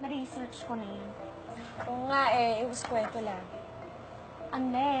kwento. Na-research ko na yan. Oo nga eh, it was kwento lang.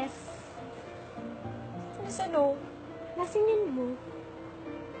 Unless, Ano? lasingin mo.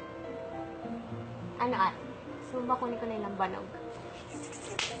 Ano ate? So ba kunin ko na ilang banog?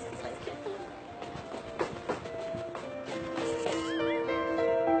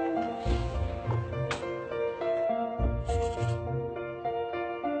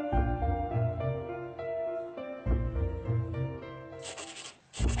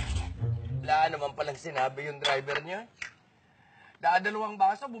 Wala naman palang sinabi yung driver niya. Dadalawang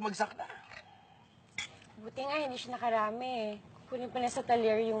baso, bumagsak na. Buti nga, hindi siya nakarami eh. Kunin pa na sa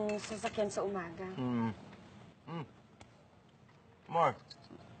talyer yung sasakyan sa umaga. More.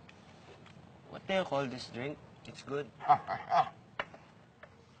 What do you call this drink? It's good.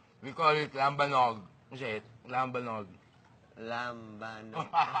 We call it lambanog. Say it, lambanog. Lambano.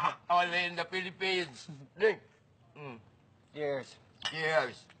 Only in the Philippines. Drink. Cheers.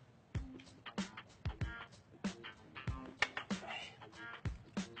 Cheers.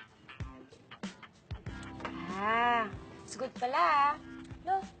 It's good pala.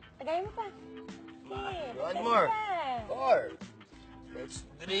 Lo, tagayin mo pa. You want more? More. Let's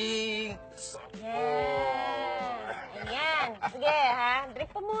drink. Yan. Ayan. Sige, ha? Drink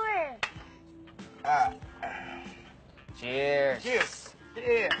pa more. Cheers. Cheers.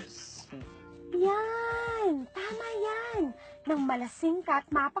 Cheers. Yan. Tama yan. Nang malasing ka at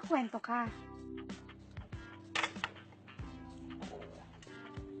mapakwento ka.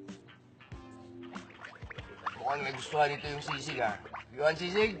 Mukhang nagustuhan nito yung sisig, ha? You want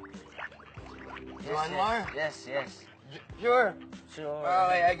sisig? You want more? Yes, yes. Sure. Sure.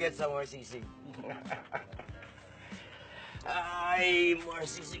 Okay, I get some more sisig. Ay, more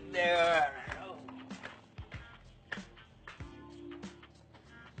sisig there.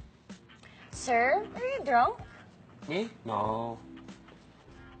 Sir, are you drunk? Me? No.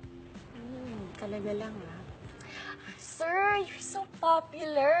 Talaga lang, ah. Sir, you're so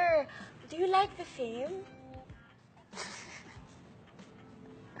popular. Do you like the fame?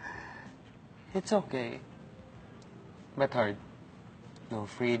 It's okay. But hard. No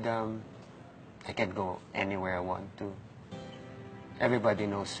freedom. I can go anywhere I want to. Everybody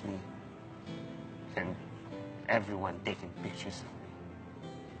knows me. And everyone taking pictures of me.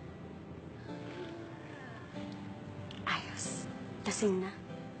 Ayos. Lasing na.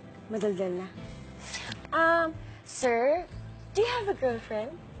 Madaldal na. Sir, do you have a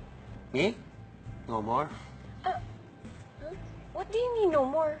girlfriend? Me? No more? What do you mean, no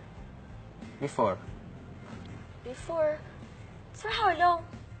more? Before. Before? For how long?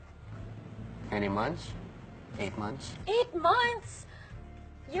 Many months? 8 months? 8 months?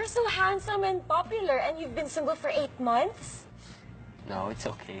 You're so handsome and popular and you've been single for 8 months? No, it's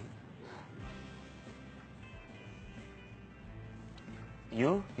okay.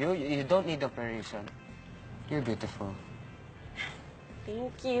 You don't need operation. You're beautiful.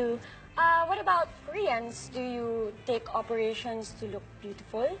 Thank you. What about Koreans? Do you take operations to look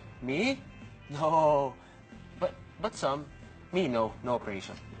beautiful? Me? No. But some. Me, no. No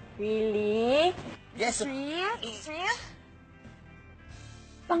operation. Really? Yes. Real? It's real?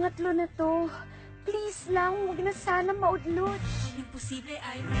 Pangatlo na to. Please lang, huwag na sana maudlot. Imposible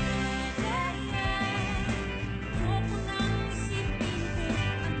ay ideya. Huwag mo nang isipin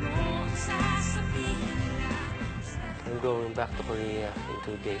kung ano ang sasabihin nila. I'm going back to Korea in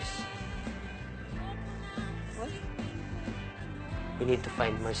 2 days. What? We need to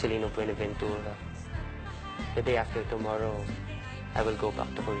find Marcelino Buenaventura. The day after tomorrow, I will go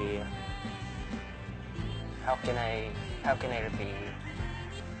back to Korea. How can I repay you?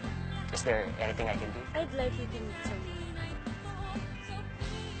 Is there anything I can do? I'd like you to meet someone.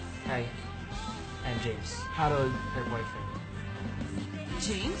 Hi. I'm James. Harold, her boyfriend.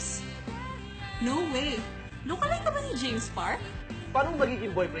 James? No way. Lookalike ka ba ni James Park? Paano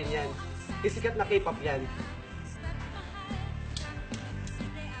magiging boyfriend yan? Sikat na Kpop yan.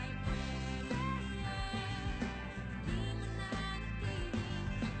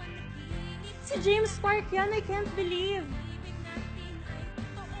 Si James Park yan, I can't believe.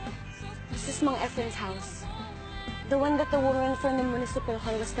 This is Mang Efren's house. The one that the woman from the municipal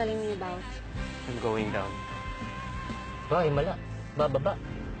hall was telling me about. I'm going down. Ba, himala. Bababa.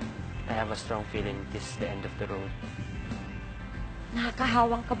 I have a strong feeling this is the end of the road.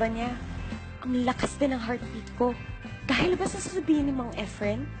 Nakakahawang ka ba niya? Ang lakas din ng heartbeat ko. Dahil ba sa sasabihin ni Mang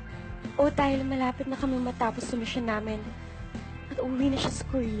Efren? O dahil malapit na kami matapos sa mission namin at uwi na siya sa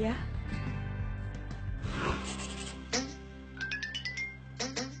Korea?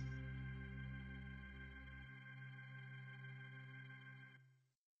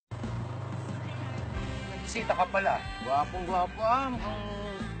 Sita ka pala. Gwapong-gwapo ah. Mukhang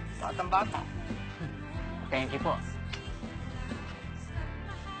batang-bata. Thank you po.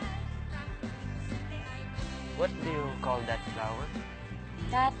 What do you call that flower?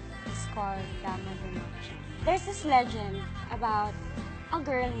 That is called Dama de Noche. There's this legend about a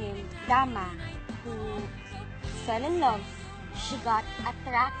girl named Dama who fell in love. She got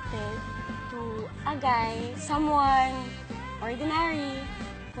attracted to a guy, someone ordinary,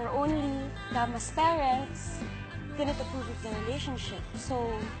 for only Dama's parents didn't approve of the relationship. So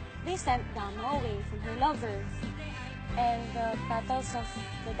they sent Dama away from her lover. And the petals of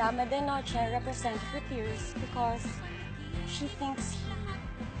the Dama de Noche represent her tears because she thinks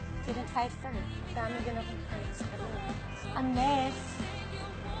he didn't fight for her. Dami din akong fight sa kanya. Unless,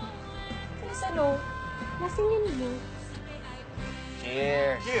 ano, lasingin mo.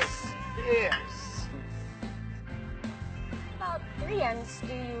 Cheers! Cheers! Cheers! About Koreans,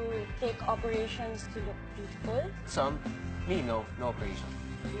 do you take operations to look beautiful? Some. Me, no. No operation.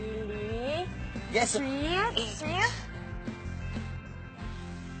 Really? Yes. Real? It's real?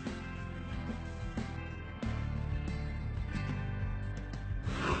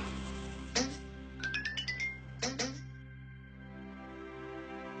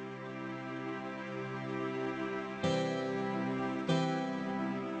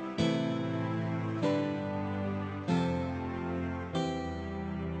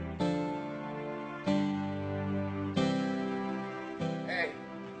 Hey,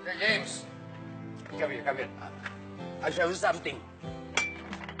 Sir James. Come here, come here. I'll show you something.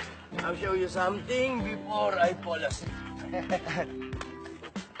 I'll show you something before I fall asleep.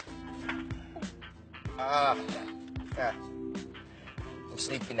 Yeah. I'm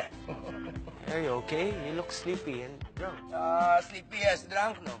sleepy na. Are you okay? You look sleepy and drunk. Sleepy as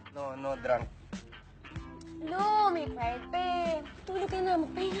drunk? No, no drunk. No, may pride pa eh. Matulog ka na.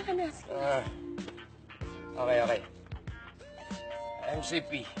 Magpahinga ka na. Okay.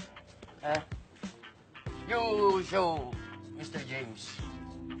 MCP. You show Mr. James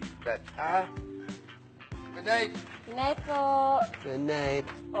that, Good night. Good night po. Good night.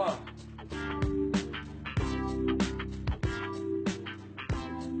 Oh.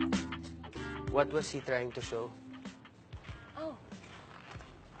 What was he trying to show? Oh.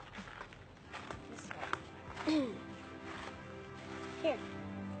 This one. Here.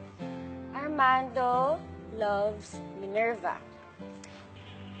 Armando loves Minerva.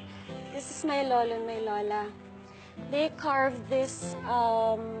 This is my lolo and my lola. They carved this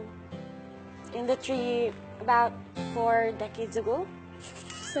in the tree about 4 decades ago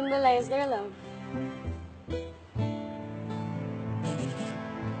to symbolize their love.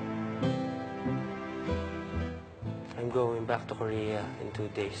 I'm going back to Korea in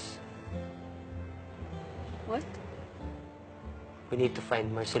 2 days. What? We need to find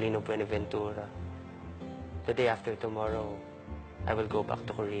Marcelino Buenaventura. The day after tomorrow, I will go back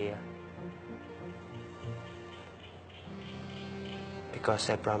to Korea.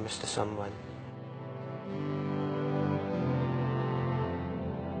 Because I promised to someone.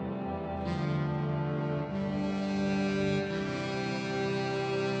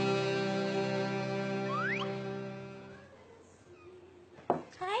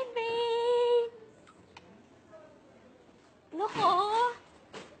 Hi, babe! Look, oh!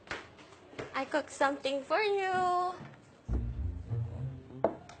 I cooked something for you.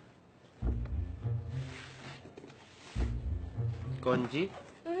 Konji?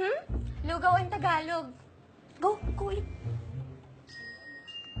 Lugaw in Tagalog. Go eat.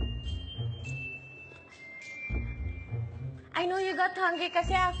 I know you got hungry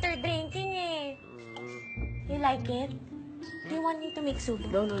kasi after drinking eh. You like it? Do you want me to make soup?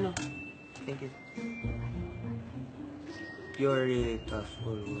 No. Thank you. You're a really tough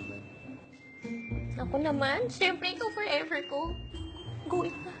old woman. Ako naman. Siyempre, ikaw forever ko. Go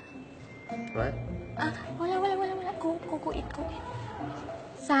eat na. What? Wala. Go eat.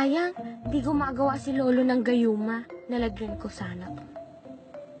 Sayang, di gumagawa si Lolo ng gayuma. Nalagyan ko sana.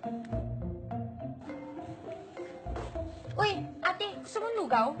 Uy, ate, gusto mong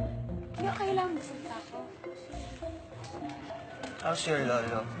lugaw? Hindi, kailangan masalita ako. How's your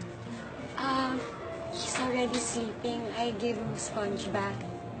lolo? He's already sleeping. I gave him a sponge bath.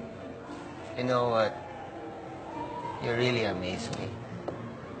 You know what? You really amaze me.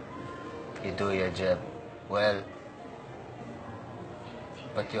 You do your job well,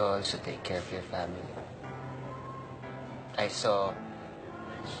 but you also take care of your family. I saw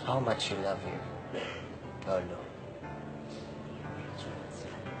how much you love your lolo.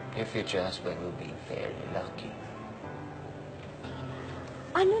 Your future husband will be very lucky.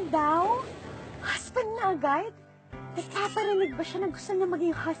 Ano daw? Husband na agad? Nagpaparinig ba siya na gusto niya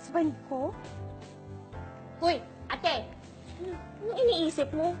maging husband ko? Hoy, ate! Anong iniisip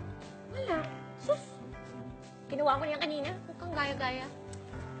mo? Wala. Sus! Ginawa ko niyan kanina. Huwag kang gaya-gaya.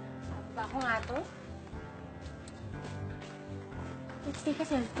 Ba ako nga to? Let's take a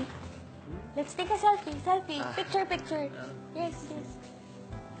selfie. Let's take a selfie. Picture. Yes.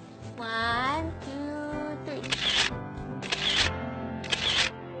 1, 2, 3.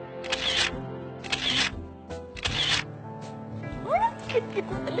 Kit-kit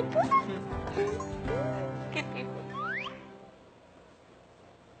mo talaga. Kit-kit mo.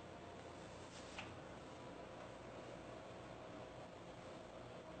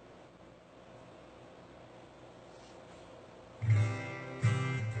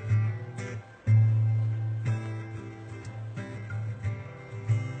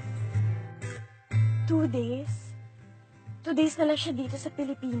 Two days na lang siya dito sa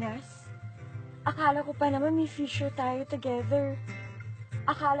Pilipinas. Akala ko pa naman may future tayo together.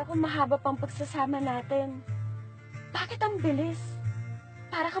 Akala ko mahaba pang pagsasama natin. Bakit ang bilis?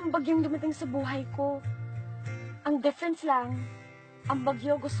 Para kang bagyong dumating sa buhay ko. Ang difference lang, ang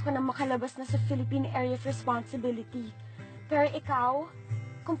bagyo gusto ko na makalabas na sa Philippine Area of Responsibility. Pero ikaw,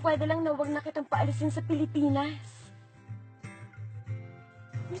 kung pwede lang na wag na kitang paalisin sa Pilipinas.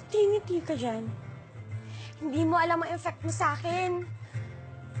 Ngiti-ngiti ka dyan. Hindi mo alam ang effect mo sa akin.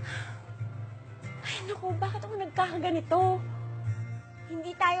 Ay, naku, bakit ako nagkakaganito?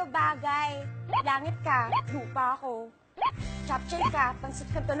 Hindi tayo bagay. Langit ka, lupa ako. Chapchay ka, pansit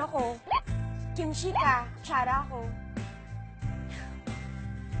canton ako. Kimchi ka, kutsara ako.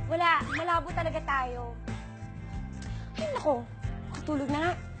 Wala, malabo talaga tayo. Ay, naku, katulog na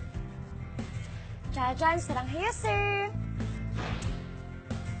nga. Jajan, sarang heyo, sir.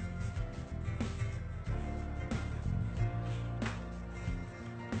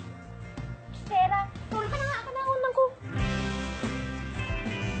 Sarah, tulog ka na nga, ako na unang ko.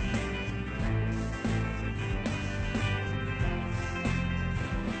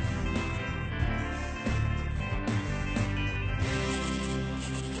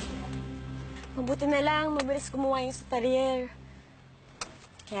 Mabuti na lang, mabilis gumawa yung sa tarier.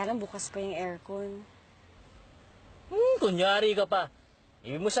 Kaya lang bukas pa yung aircon. Kunyari ka pa.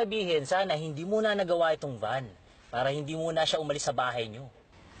 Ibig mo sabihin, sana hindi mo na nagawa itong van para hindi mo na siya umalis sa bahay niyo.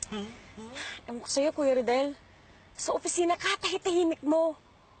 Ewan ko sa'yo, Kuya Rodel. Sa opisina ka, tahitahimik mo.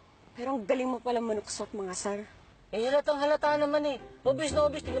 Pero ang galing mo pala manuksot, mga sar. Eh, halatang halata naman eh. Obvious na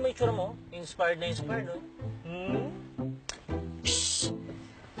obvious. Tingnan mo yung tsura mo. Inspired na, no? Shhh!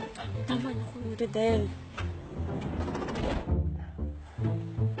 Tama na, Kuya Rodel.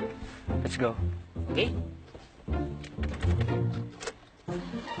 Let's go. Okay?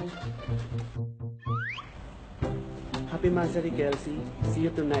 Happy Mansari, Kelsey. See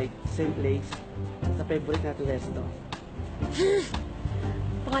you tonight, same place, sa favorite natin resto.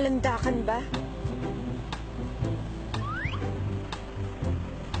 Pangalandakan ba?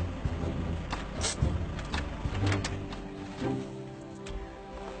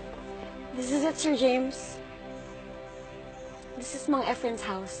 This is it, Sir James. This is Mang Efren's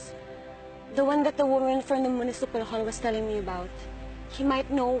house. The one that the woman from the municipal hall was telling me about. He might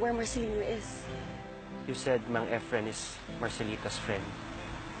know where Marcelino is. You said Mang Efren is Marcelito's friend.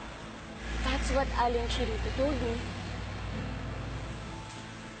 That's what Aling Charito told me.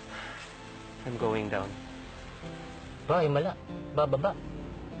 I'm going down. Ba, mala. Bababa.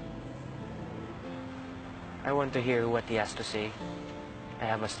 I want to hear what he has to say. I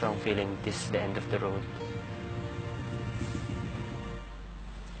have a strong feeling this is the end of the road.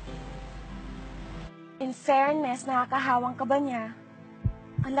 In fairness, nakakahawang ka ba niya?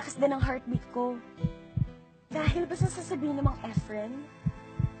 Ang lakas din ng heartbeat ko. Dahil ba sa sasabihin ng Mang Efren?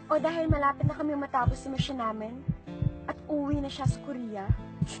 O dahil malapit na kami matapos si misyon namin? At uwi na siya sa Korea?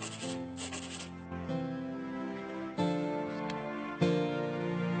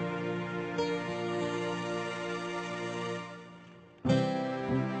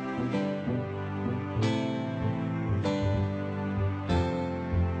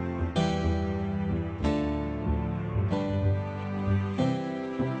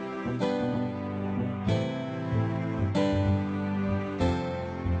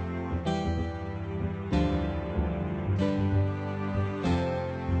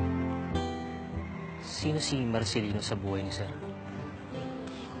 Sino si Marcelino sa buhay ni Sir?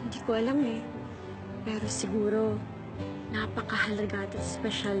 Hindi ko alam eh. Pero siguro, napakahalaga at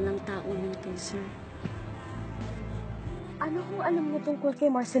espesyal ng taong yun to, sir. Ano kung alam mo tungkol kay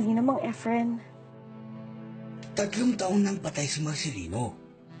Marcelino, Mang Efren? 3 taon nang patay si Marcelino.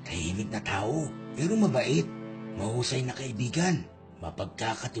 Tahimik na tao, pero mabait. Mahusay na kaibigan,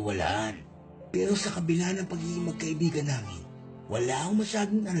 mapagkakatiwalaan. Pero sa kabila ng pagiging magkaibigan namin, wala akong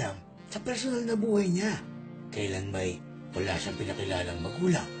masyadong alam sa personal na buhay niya. Kailan may wala siyang pinakilalang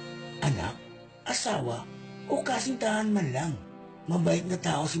magulang, anak, asawa, o kasintahan man lang. Mabait na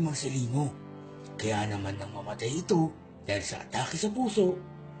tao si Marcelino. Kaya naman nang mamatay ito dahil sa atake sa puso,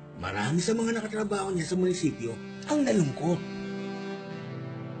 marami sa mga nakatrabaho niya sa munisipyo ang nalungkot.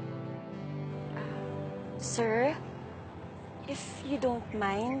 Sir, if you don't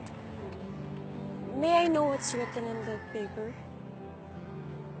mind, may I know what's written in the paper?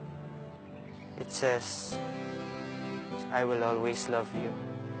 It says, I will always love you.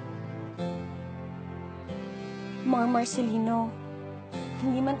 Mang Marcelino,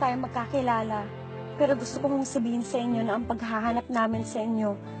 hindi man tayo magkakilala, pero gusto kong sabihin sa inyo na ang paghahanap namin sa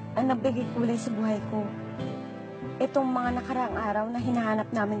inyo ang nabigay kulay sa buhay ko. Itong mga nakaraang araw na hinahanap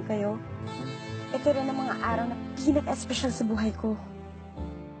namin kayo, ito rin ang mga araw na pinaka-espesyal sa buhay ko.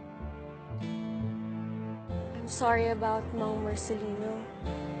 I'm sorry about Mang Marcelino.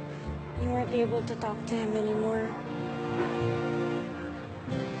 You weren't able to talk to him anymore.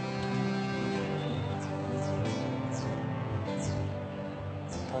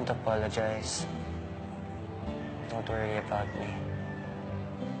 Don't apologize. Don't worry about me.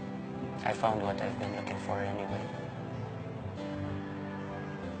 I found what I've been looking for anyway.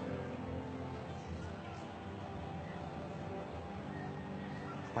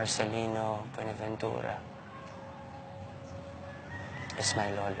 Marcelino Buenaventura is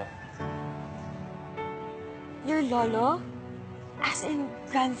my lolo. Your lolo? As in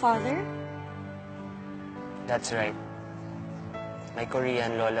grandfather? That's right. My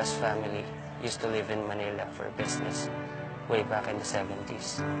Korean lola's family used to live in Manila for business way back in the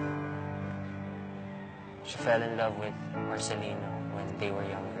 70s. She fell in love with Marcelino when they were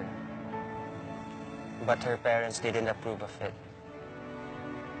younger. But her parents didn't approve of it.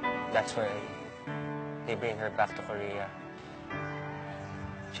 That's why they bring her back to Korea.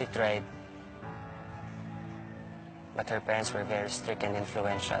 She tried, but her parents were very strict and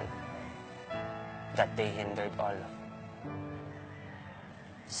influential, that they hindered all of.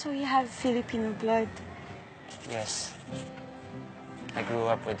 So you have Filipino blood. Yes. I grew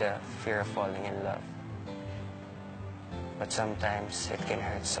up with the fear of falling in love. But sometimes it can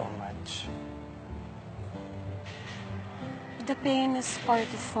hurt so much. The pain is part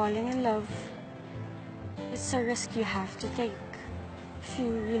of falling in love. It's a risk you have to take if you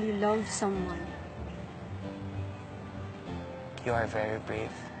really love someone. You are very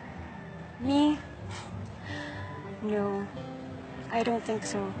brave. Me? No, I don't think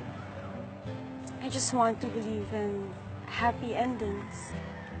so. I just want to believe in happy endings.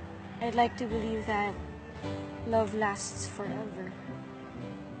 I'd like to believe that love lasts forever.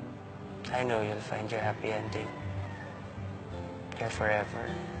 I know you'll find your happy ending. You're forever.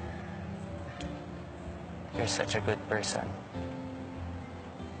 You're such a good person.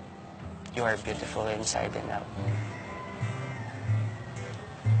 You are beautiful inside and out.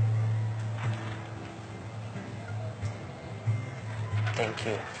 Thank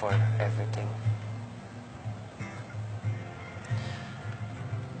you for everything.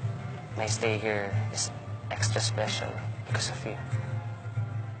 My stay here is extra special because of you.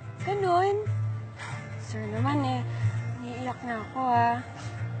 Ganon? Sir naman eh, naiiyak na ako ah.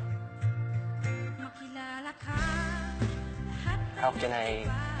 Makilala ka. How can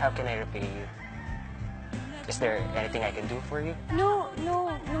I repay you? Is there anything I can do for you? No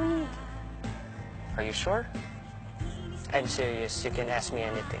need. Are you sure? I'm serious. You can ask me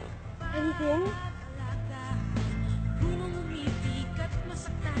anything. Anything? Punong umitik at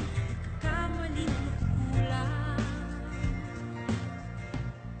masaktan, kamaling magkukulang.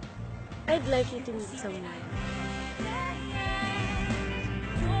 I'd like you to meet someone.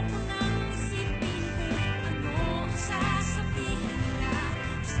 Ayoko nang isipin kung ano ang sasabihin niya.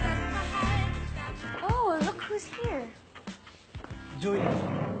 Basta't mahal kita. Oh, look who's here. Joy,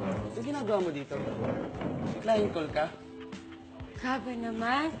 ano ginagawa mo dito? Client call ka? Grabe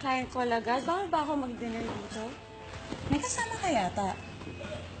naman, client call agad. Bawal ba ako mag-dinner dito? May kasama ka yata.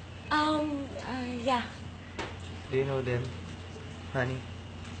 Yeah. Do you know them, honey?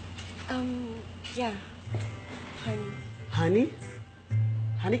 Yeah. Honey. Honey?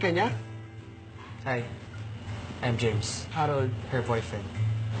 Honey kanya? Hi. I'm James. Harold. Her boyfriend.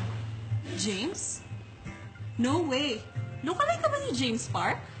 James? No way. Lookalike ka ba ni James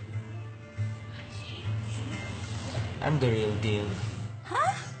Park? I'm the real deal.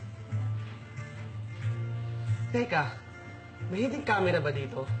 Teka, may hidden camera ba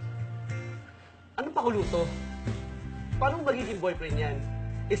dito? Anong pakuluto? Paano magiging boyfriend yan?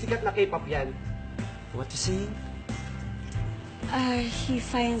 Sikat na Kpop yan. What you saying? He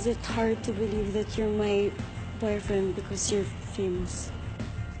finds it hard to believe that you're my boyfriend because you're famous.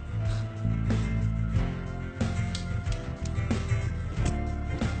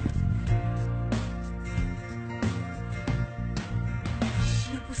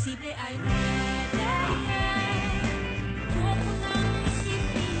 Posible ay ayoko nang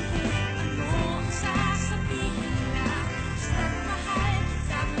isipin kung ano ang sasabihin niya. Basta't mahal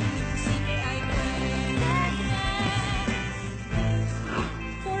kita, posible ay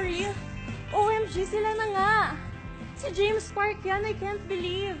For real? OMG, sila na nga! Si James Park yan, I can't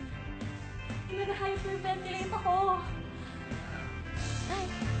believe! Nag-hyperventilate ako! Ay.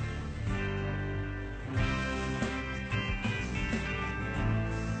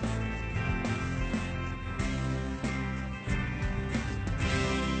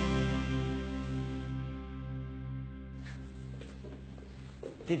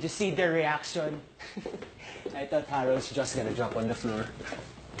 Did you see their reaction? I thought Harold's just gonna drop on the floor.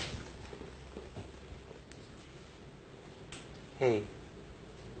 Hey,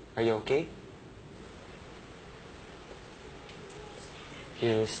 are you okay?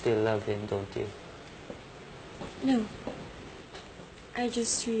 You still love him, don't you? No. I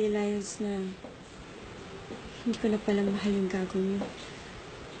just realized na hindi ko na pala mahal yung gagawin yun.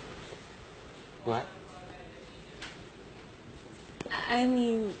 What? I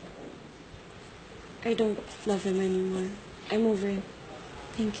mean, I don't love him anymore. I'm over him.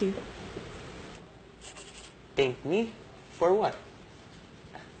 Thank you. Thank me? For what?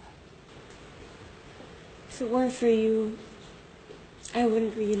 If it weren't for you, I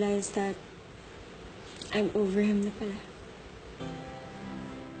wouldn't realize that I'm over him na pala.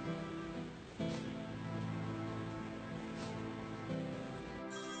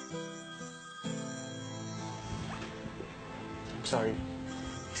 I'm sorry.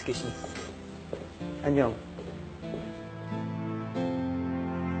 Excuse me. Anyong.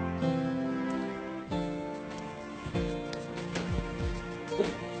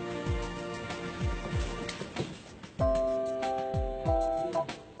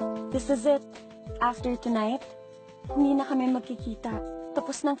 This is it. After tonight, hindi na kami magkikita.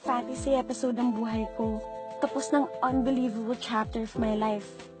 Tapos ng fantasy episode ng buhay ko. Tapos ng unbelievable chapter of my life.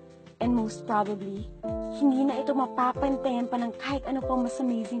 And most probably, hindi na ito mapapantayan pa ng kahit ano pang mas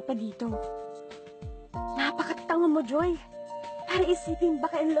amazing pa dito. Napakatanga mo, Joy. Para isipin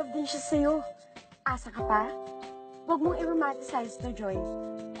baka in love din siya sa'yo. Asa ka pa? Huwag mong i-romanticize to, Joy.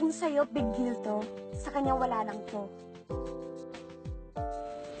 Kung sa'yo, big deal to. Sa kanya, wala lang to.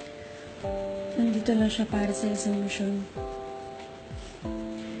 Nandito lang siya para sa isang misyon.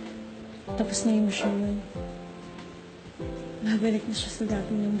 Tapos na yung misyon nun. Babalik na siya sa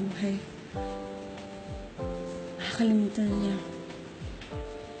dati ng buhay. Nakakalimutan na niya.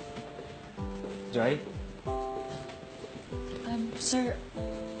 Joy? Sir,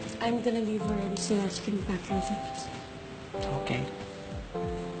 I'm gonna leave already so that you can pack your things. Okay.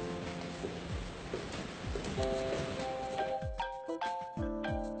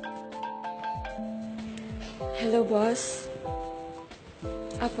 Hello, boss.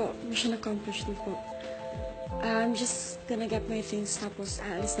 Apo, mission accomplished na po. I'm just gonna get my things tapos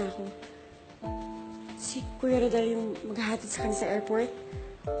aalis na ako. Si Kuya Rodel yung maghahatid sa kanya sa airport.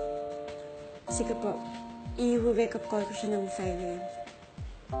 Sige po. I-wake up call ko siya ng 5 a.m.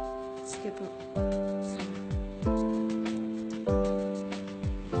 Sige po.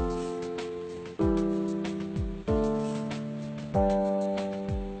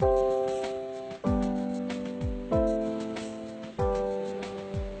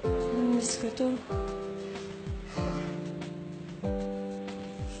 Miss ko to.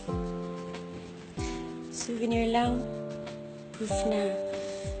 Souvenir lang. Proof na.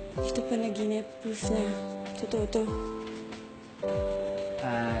 Ito pa naginip. Proof na. Totoo to.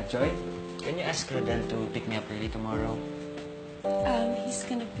 Joy? Can you ask Rodel to pick me up early tomorrow? He's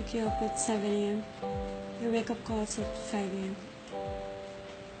gonna pick you up at 7 a.m. Your wake-up call's at 5 a.m.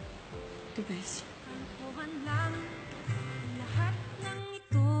 Goodbye, sir.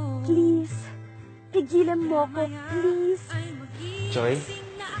 Please. Tigilan mo ko, please. Joy?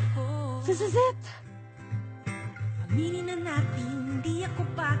 This is it. Aminin na natin, di ako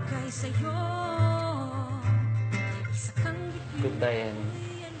bagay sa'yo. Isa kang bituin. Goodbye and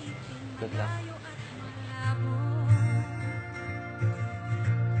good luck.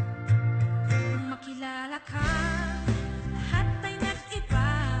 Kung makilala ka, lahat ay nag-iba.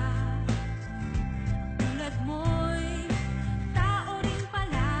 Tulad mo'y tao rin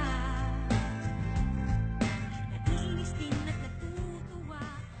pala. Naiinis din at natutuwa.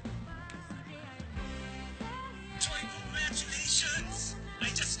 Joy, congratulations! I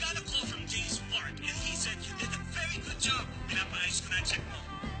just got a call from James Park and he said you did a very good job. Pinapaayos ko na check mo.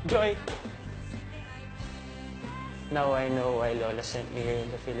 Joy! Now I know why Lola sent me here in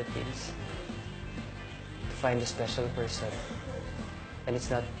the Philippines. To find a special person. And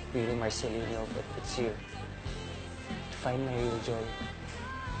it's not really Marcelino, but it's you. To find my real joy.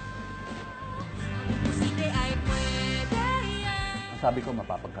 Ang sabi ko,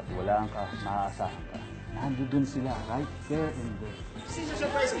 mapapagkatiwalaan ka, maaasahan ka. Nandun sila, right there and there. Sino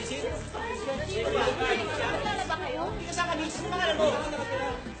surprise visit? Kilala ba kayo? Hindi ka sa kanis. Ano pangalan mo?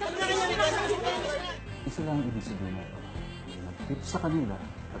 Isa lang ang ibig sabihin na ito. May nag-tip sa kanila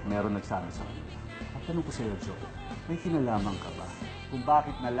at meron nagsabi sa kanila. At tanong ko sa iyo, Joe, may kinalaman ka ba kung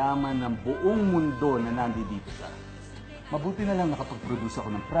bakit nalaman ng buong mundo na nandito siya? Mabuti na lang nakapag-produce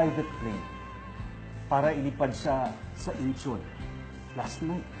ako ng private plane para ilipad siya sa Incheon last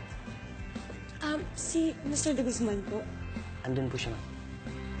night. Si Mr. De Guzman po. Andun po siya, ma'am.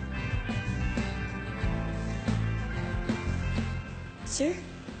 Sir?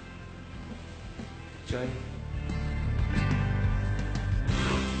 Joy?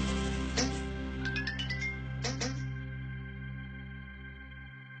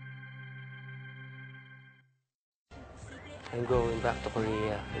 I'm going back to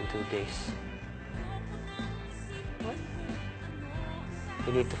Korea in 2 days. What?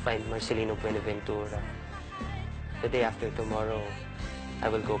 We need to find Marcelino Buenaventura. The day after tomorrow, I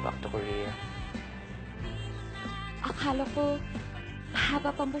will go back to Korea. Akala ko, mahaba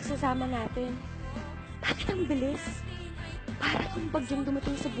pang pagsasama natin. Bakit ang bilis? Para kang bagyong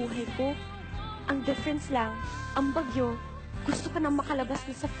dumating sa buhay ko. Ang difference lang, ang bagyo, gusto ka nang makalabas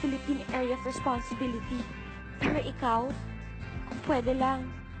na sa Philippine Area of Responsibility. Pero ikaw, kung pwede lang,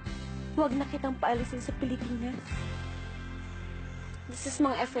 huwag na kitang paalisin sa Pilipinas. This is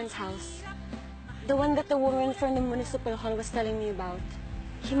Mang Efren's house. The one that the woman from the municipal hall was telling me about.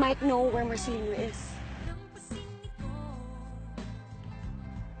 He might know where Marcelino is.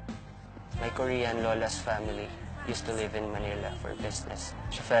 My Korean Lola's family used to live in Manila for business.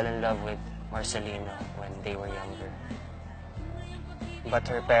 She fell in love with Marcelino when they were younger. But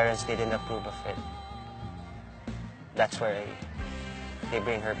her parents didn't approve of it. That's where they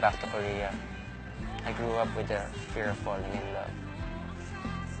bring her back to Korea. I grew up with the fear of falling in love.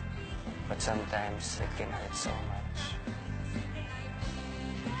 But sometimes it can hurt so much.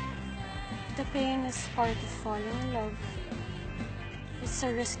 The pain is part of falling in love. It's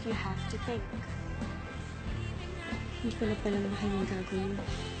a risk you have to take. Hindi ko na pala makahinang gagawin.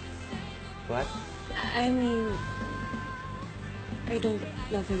 What? I mean, I don't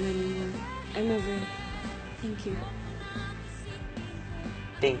love him anymore. I'm over it. Thank you.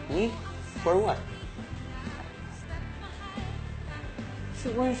 Thank me? For what? If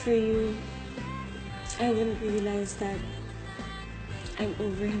it weren't for you, I wouldn't realize that I'm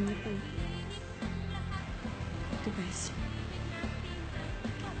over him na pala. Goodbye, sir.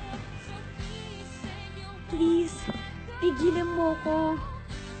 Please, pigilan mo ko.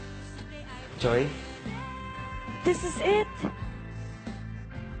 Joy? This is it.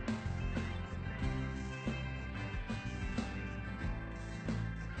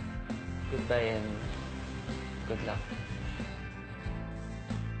 Goodbye and good luck.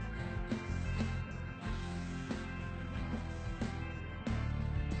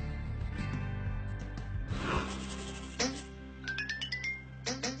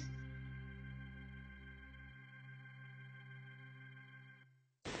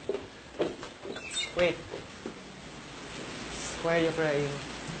 Wait. Why are you crying?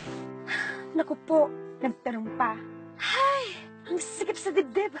 Naku po, nagtanong pa. Hay! Ang sikip sa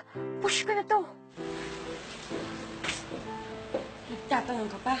dibdib. Push ko na to.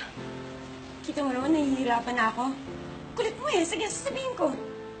 Nagtatanong ka pa. Kita mo naman, nahihirapan na ako. Kulit mo eh. Sige, sasabihin ko.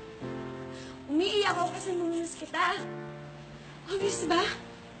 Umiiyak ako kasi namiss kita. Obvious ba?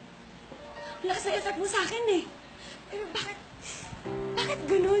 Ang lakas na effect mo sa akin eh. Pero bakit? Bakit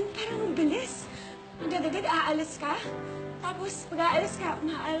ganun? Parang ang bilis. Agad-agad aalis ka? Tapos pag aalis ka,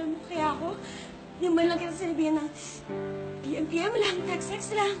 umaalam mo kaya ako? Hindi man lang kita sinabihan ng PM lang, text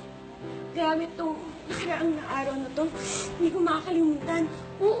lang. Grabe itong nakaraang na araw na to. Hindi ko makakalimutan.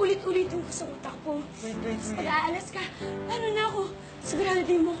 Uulit-ulitin ko sa utak ko. Wait. Pag aalis ka, paano na ako? Sigurado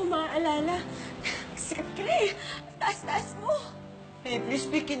din mo ako maaalala. Sikat ka na eh. Taas-taas mo. Hey, please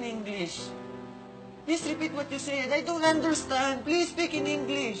speak in English. Please repeat what you said. I don't understand. Please speak in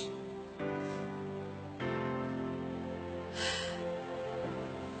English.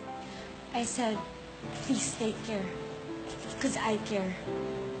 I said, please take care. Because I care.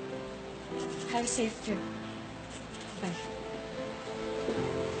 Have a safe trip. Bye.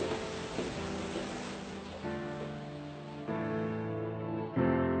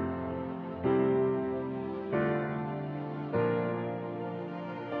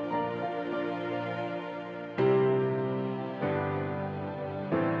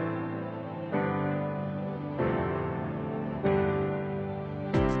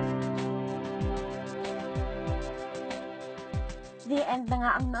 The end na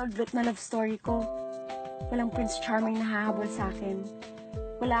nga ang naudlot na love story ko. Walang Prince Charming na hahabol sa akin.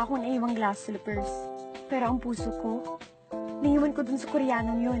 Wala akong naiwang glass slippers. Pero ang puso ko, naiwan ko dun sa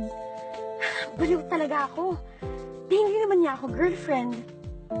Koreanong yun. Baliw talaga ako. Hindi naman niya ako girlfriend.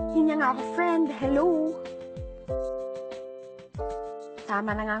 Hindi niya nga ako friend. Hello?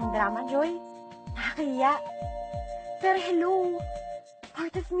 Tama na nga ang drama, Joy. Nakakahiya. Pero hello,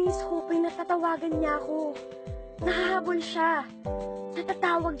 part of me is hoping na tatawagan niya ako. Nahahabol siya.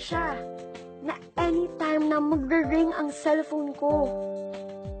 Natatawag siya. Na anytime na magre-ring ang cellphone ko.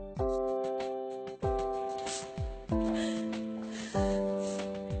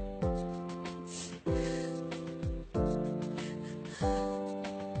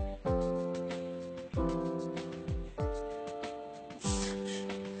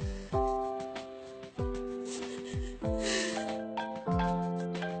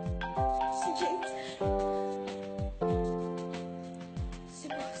 Si James. Si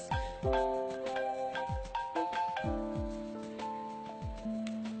Boss.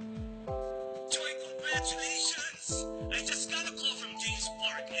 Joy, congratulations! I just got a call from James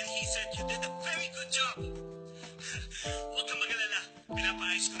Park and he said you did a very good job. Huwag kang mag-alala.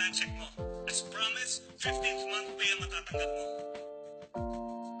 Pinapaayos ko na ang check mo. As promised, 15th month pay ang matatanggap mo.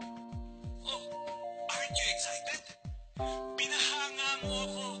 Oh, aren't you excited? Pinahanga mo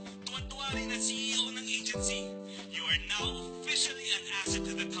ako. Tuwan-tuwa rin ang CEO ng agency. You are now officially an asset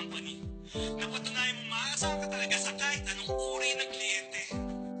to the company. Napatunayan mo maasahan ka talaga sa kahit anong uri ng kliyente.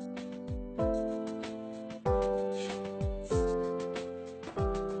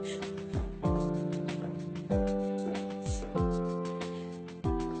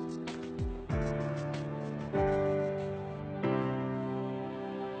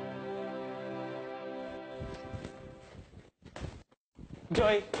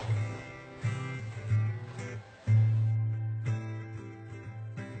 Joy!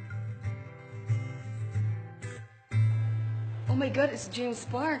 Oh my God, it's James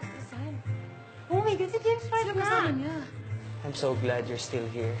Park. Saan? Oh my God, si James Park Sino na! kasama niya? I'm so glad you're still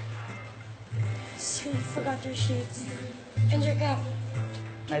here. Sir, you forgot your sheets. And your cap.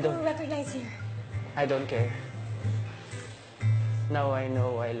 I don't- People recognize here. I don't care. Now I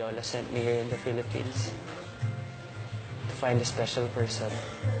know why Lola sent me here in the Philippines. To find a special person.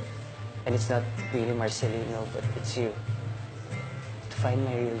 And it's not really Marcelino, but it's you. To find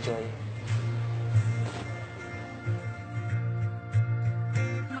my real joy.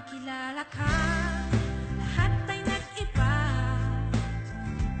 Makilala ka, lahat ay nag-iba.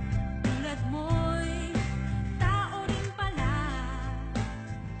 Tulad mo'y tao rin pala.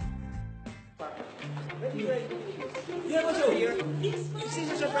 You have a show here? Is this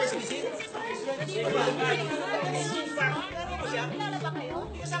a surprise visit? Kilala ba kayo?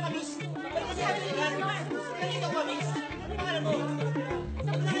 Kasama, miss. Pero kasi ano yun, nandito ka, miss. Ano pangalan mo?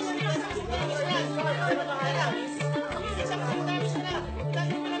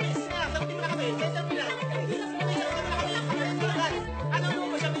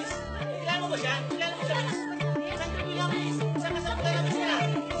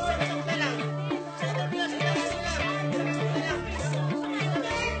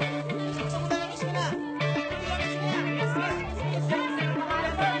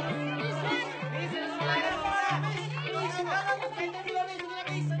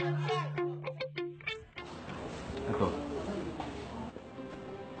 Ito.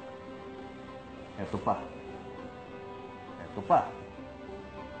 Ito pa. Ito pa.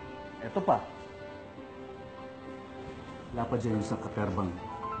 Ito pa. Wala pa dyan yung sa katerbang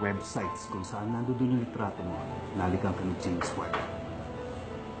websites kung saan nandoon yung litrato mo. Nalikan ka ni James Park.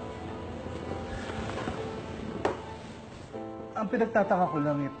 Ang pinagtataka ko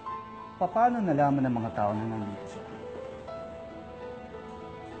lang paano nalaman ng mga tao na nandito siya?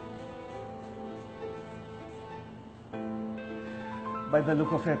 By the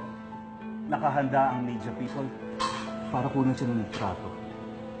look of it, nakahanda ang media people para kunin siya ng litrato.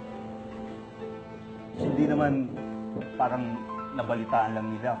 Hindi naman parang nabalitaan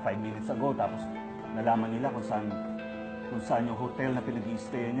lang nila 5 minutes ago tapos nalaman nila kung saan yung hotel na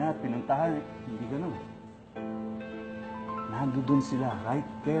pinag-i-stay niya at pinuntahan. Hindi ganun. Nandun sila, right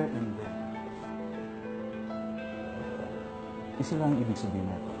there and then. Isa lang ang ibig sabihin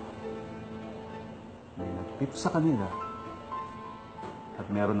na ito. May nag-tip sa kanila at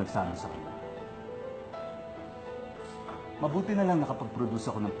meron nagsabi sa kanila. Mabuti na lang nakapag-produce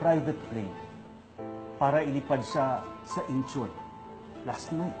ako ng private plane para ilipad siya sa Incheon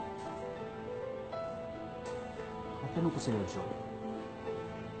last night. At tanong ko sa iyo, Joe,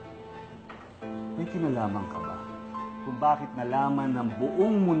 may kinalaman ka ba kung bakit nalaman ng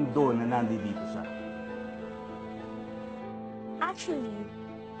buong mundo na nandito siya? Actually,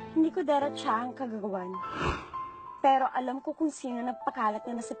 hindi ko siya ang kagagawan. Pero alam ko kung sino nagpakalat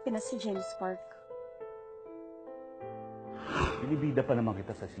na nasa Pinas si James Park. Binibida pa naman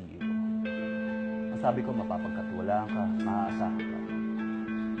kita sa CEO. Ang sabi ko, mapapagkatiwalaan ka, maaasahan ka.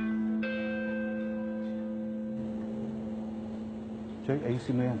 Joy,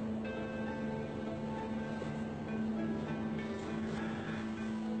 ayusin mo yan.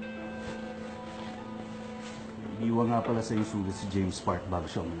 Iiwan nga pala sa yung sulat si James Park bago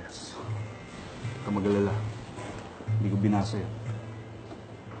siya umalis. Huwag ka mag-alala. Hindi ko binasa yan.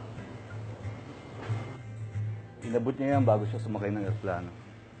 Inabot niya yan bago siya sumakay ng aeroplano.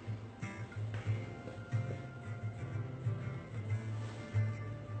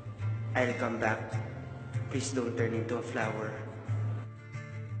 I'll come back. Please don't turn into a flower.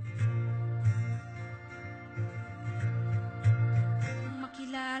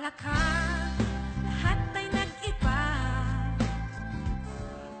 Makilala ka, lahat ay nag-iba.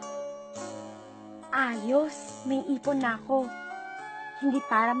 Ayos, may ipon na ako. Hindi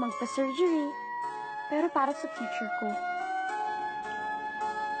para magpa-surgery, pero para sa future ko.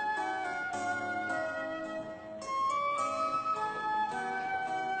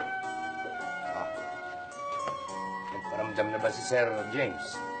 Nagparamdam na ba si Sir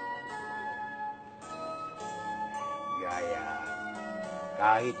James? Gaya,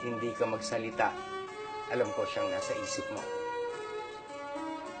 kahit hindi ka magsalita, alam ko siyang nasa isip mo.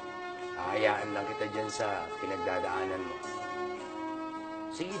 Hayaan lang kita dyan sa pinagdadaanan mo.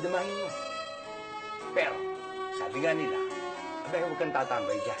 Sige, damahin mo. Pero, sabi nga nila, abay, huwag kang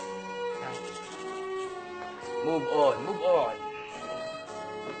tatambay dyan. Ha? Move on, move on.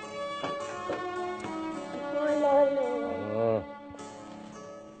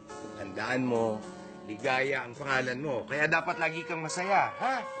 Tandaan mo, ligaya ang pangalan mo. Kaya dapat lagi kang masaya,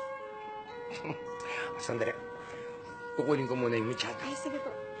 ha? Sandali. Kukunin ko muna yung mechada. Ay, sige po.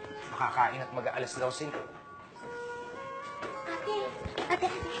 Makakain at mag-aalas 12. Ate.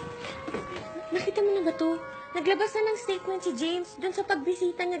 Nakita mo na ba to? Naglabas na ng statement si James dun sa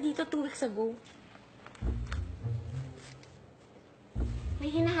pagbisita niya dito 2 weeks ago. May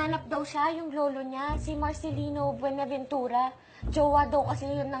hinahanap daw siya, yung lolo niya, si Marcelino Buenaventura. Jowa daw kasi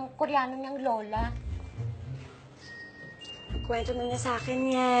yun ng Koreano niyang lola. Kwento na niya sa akin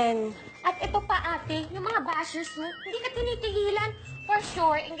yan. At ito pa, ate, yung mga bashers mo, hindi ka tinitigilan. For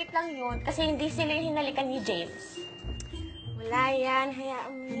sure, ingit lang yun kasi hindi sila yung hinalikan ni James. Wala yan,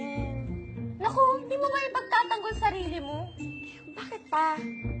 hayaan mo yan. Naku, hindi mo nga ipagtatanggol sarili mo. Bakit pa?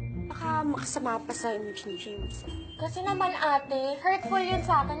 Baka makasama pa sa image ni James. Kasi naman, ate, hurtful yun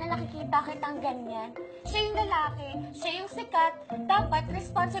sa akin na nakikita kitang ganyan. Siya yung lalaki, siya yung sikat. Dapat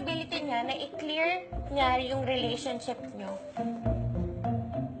responsibility niya na i-clear niya yung relationship niyo.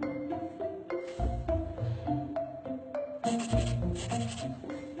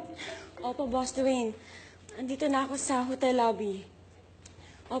 Opo, Boss Dwayne. Andito na ako sa hotel lobby.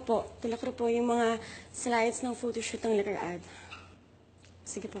 Opo, tulak na po yung mga slides ng photoshoot ng liquor ad.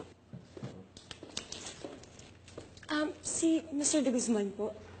 Sige po. Si Mr. De Guzman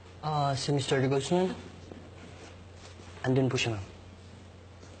po. Si Mr. De Guzman? Andun po siya, ma'am.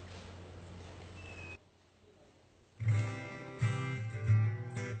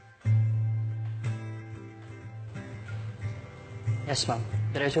 Yes, ma'am.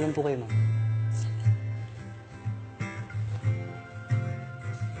 Diretso lang po kayo, ma'am.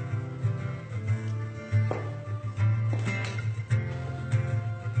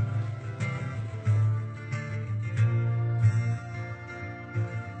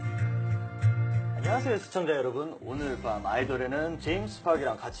 안녕하세요 시청자 여러분. 오늘 밤 아이돌에는 제임스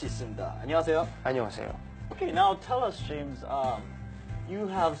파크랑 같이 있습니다. 안녕하세요. 안녕하세요. Okay, now tell us, James. You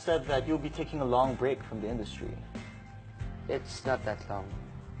have said that you'll be taking a long break from the industry. It's not that long.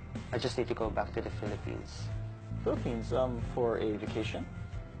 I just need to go back to the Philippines. Philippines, for a vacation?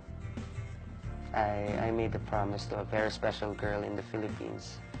 I made a promise to a very special girl in the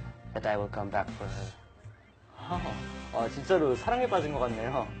Philippines that I will come back for her. 진짜로 사랑에 빠진 것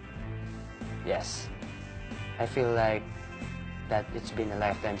같네요. Yes. I feel like that it's been a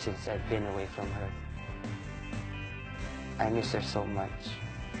lifetime since I've been away from her. I miss her so much.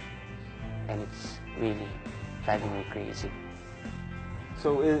 And it's really driving me crazy.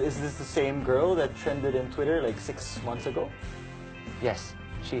 So is this the same girl that trended in Twitter like 6 months ago? Yes,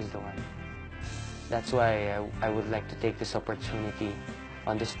 she's the one. That's why I would like to take this opportunity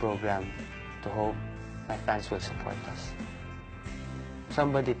on this program to hope my fans will support us.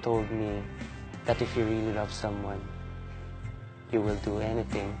 Somebody told me that if you really love someone, you will do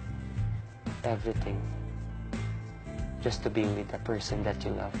anything, everything, just to be with the person that you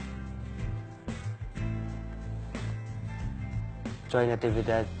love. Joy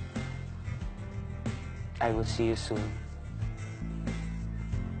Natividad, I will see you soon.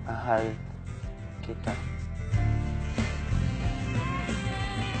 Mahal kita.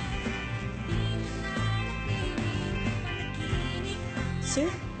 Sir?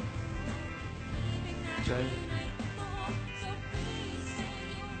 Joy.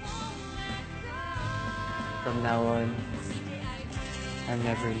 From now on, I'll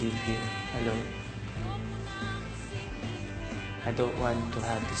never leave you alone. I don't want to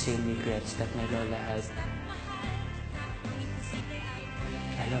have the same regrets that my Lola had.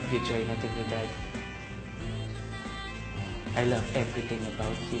 I love you, Joy Natividad. I love everything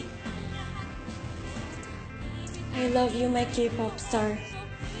about you. I love you, my K-pop star.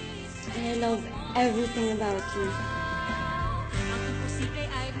 And I love everything about you.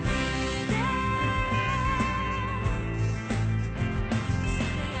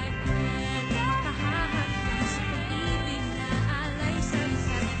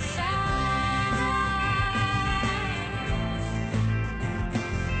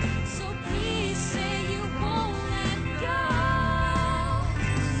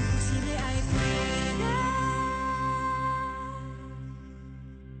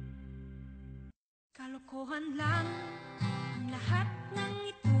 Kalokohan lang ang lahat ng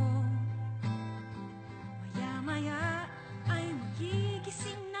ito. Maya-maya ay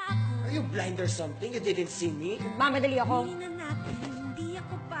magigising na ako. Are you blind or something? You didn't see me? Mamadali ako. Hindi na natin, hindi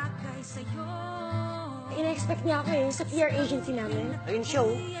ako bagay sa'yo. Ina-expect niya ako sa PR agency namin. Ayun siya,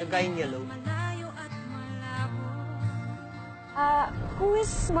 the guy in yellow. Who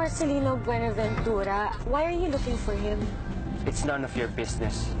is Marcelino Buenaventura? Why are you looking for him? It's none of your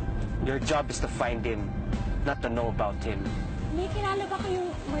business. Your job is to find him, not to know about him. May kilala ba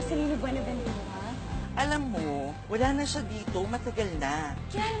kayong Marcelino Buenaventura? Alam mo, wala na siya dito, matagal na.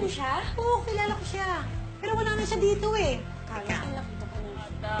 Kilala mo siya? Oo, kilala ko siya. Pero wala na siya dito eh. Kala ko nakita ko na.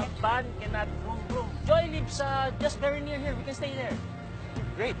 The band cannot room. room. Joy lives just very near here. We can stay there.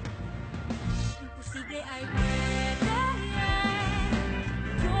 Great. Imposible ay pwede.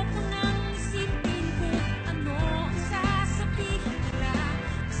 Ayoko nang isipin kung ano ang sasabihin nila.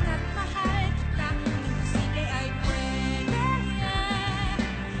 Basta't mahal kita. Imposible ay pwede.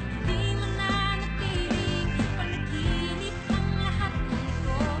 Hindi mananatiling panaginip ang lahat ng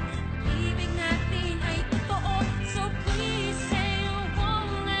ito. Ibig natin ay totoo. So please say you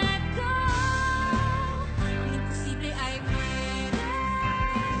won't let go. Imposible ay pwede.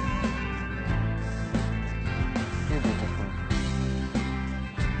 You're beautiful.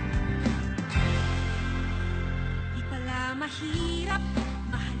 Di pala mahirap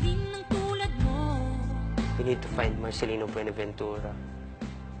mahalin ng tulad mo. We need to find Marcelino Buenaventura.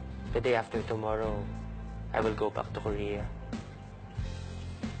 The day after tomorrow, I will go back to Korea.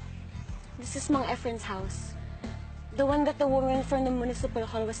 This is Mang Efren's house. The one that the woman from the municipal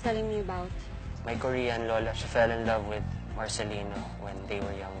hall was telling me about. My Korean lola, she fell in love with Marcelino when they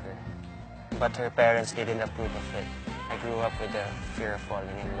were younger. But her parents didn't approve of it. I grew up with the fear of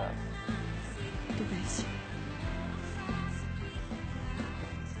falling in love. Ito guys.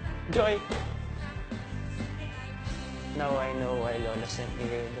 Joy! Now I know why Lola sent me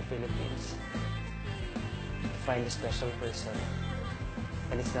here in the Philippines. To find a special person.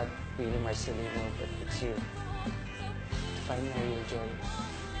 And it's not really Marcelino, but it's you. To find my real joy.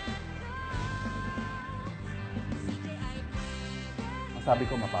 Masabi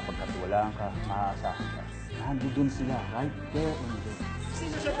ko, mapapagkatiwalaan ka, maaasahan ka. Nandun sila, right there on there.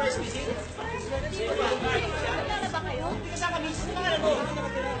 Sino surprise visit? Kilala ba kayo? Hindi kasama, miss. Ano pangalan mo?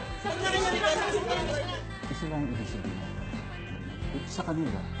 Huwag na kayo nalito. Isa lang ang ibig sabihin mo. Ito sa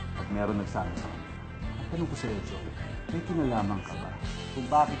kanila, at meron nagsabi sa kanila. Ang tanong ko sa'yo, Joe, may kinalaman ka ba kung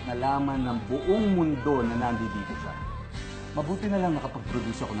bakit nalaman ng buong mundo na nandito siya? Mabuti na lang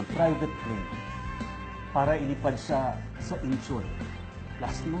nakapag-produce ako ng private plane para ilipad siya sa Incheon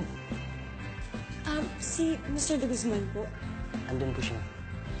last month. Si Mr. De Guzman po. Andun po siya.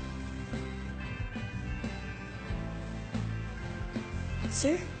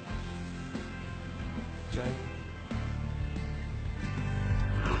 Sir? Joy,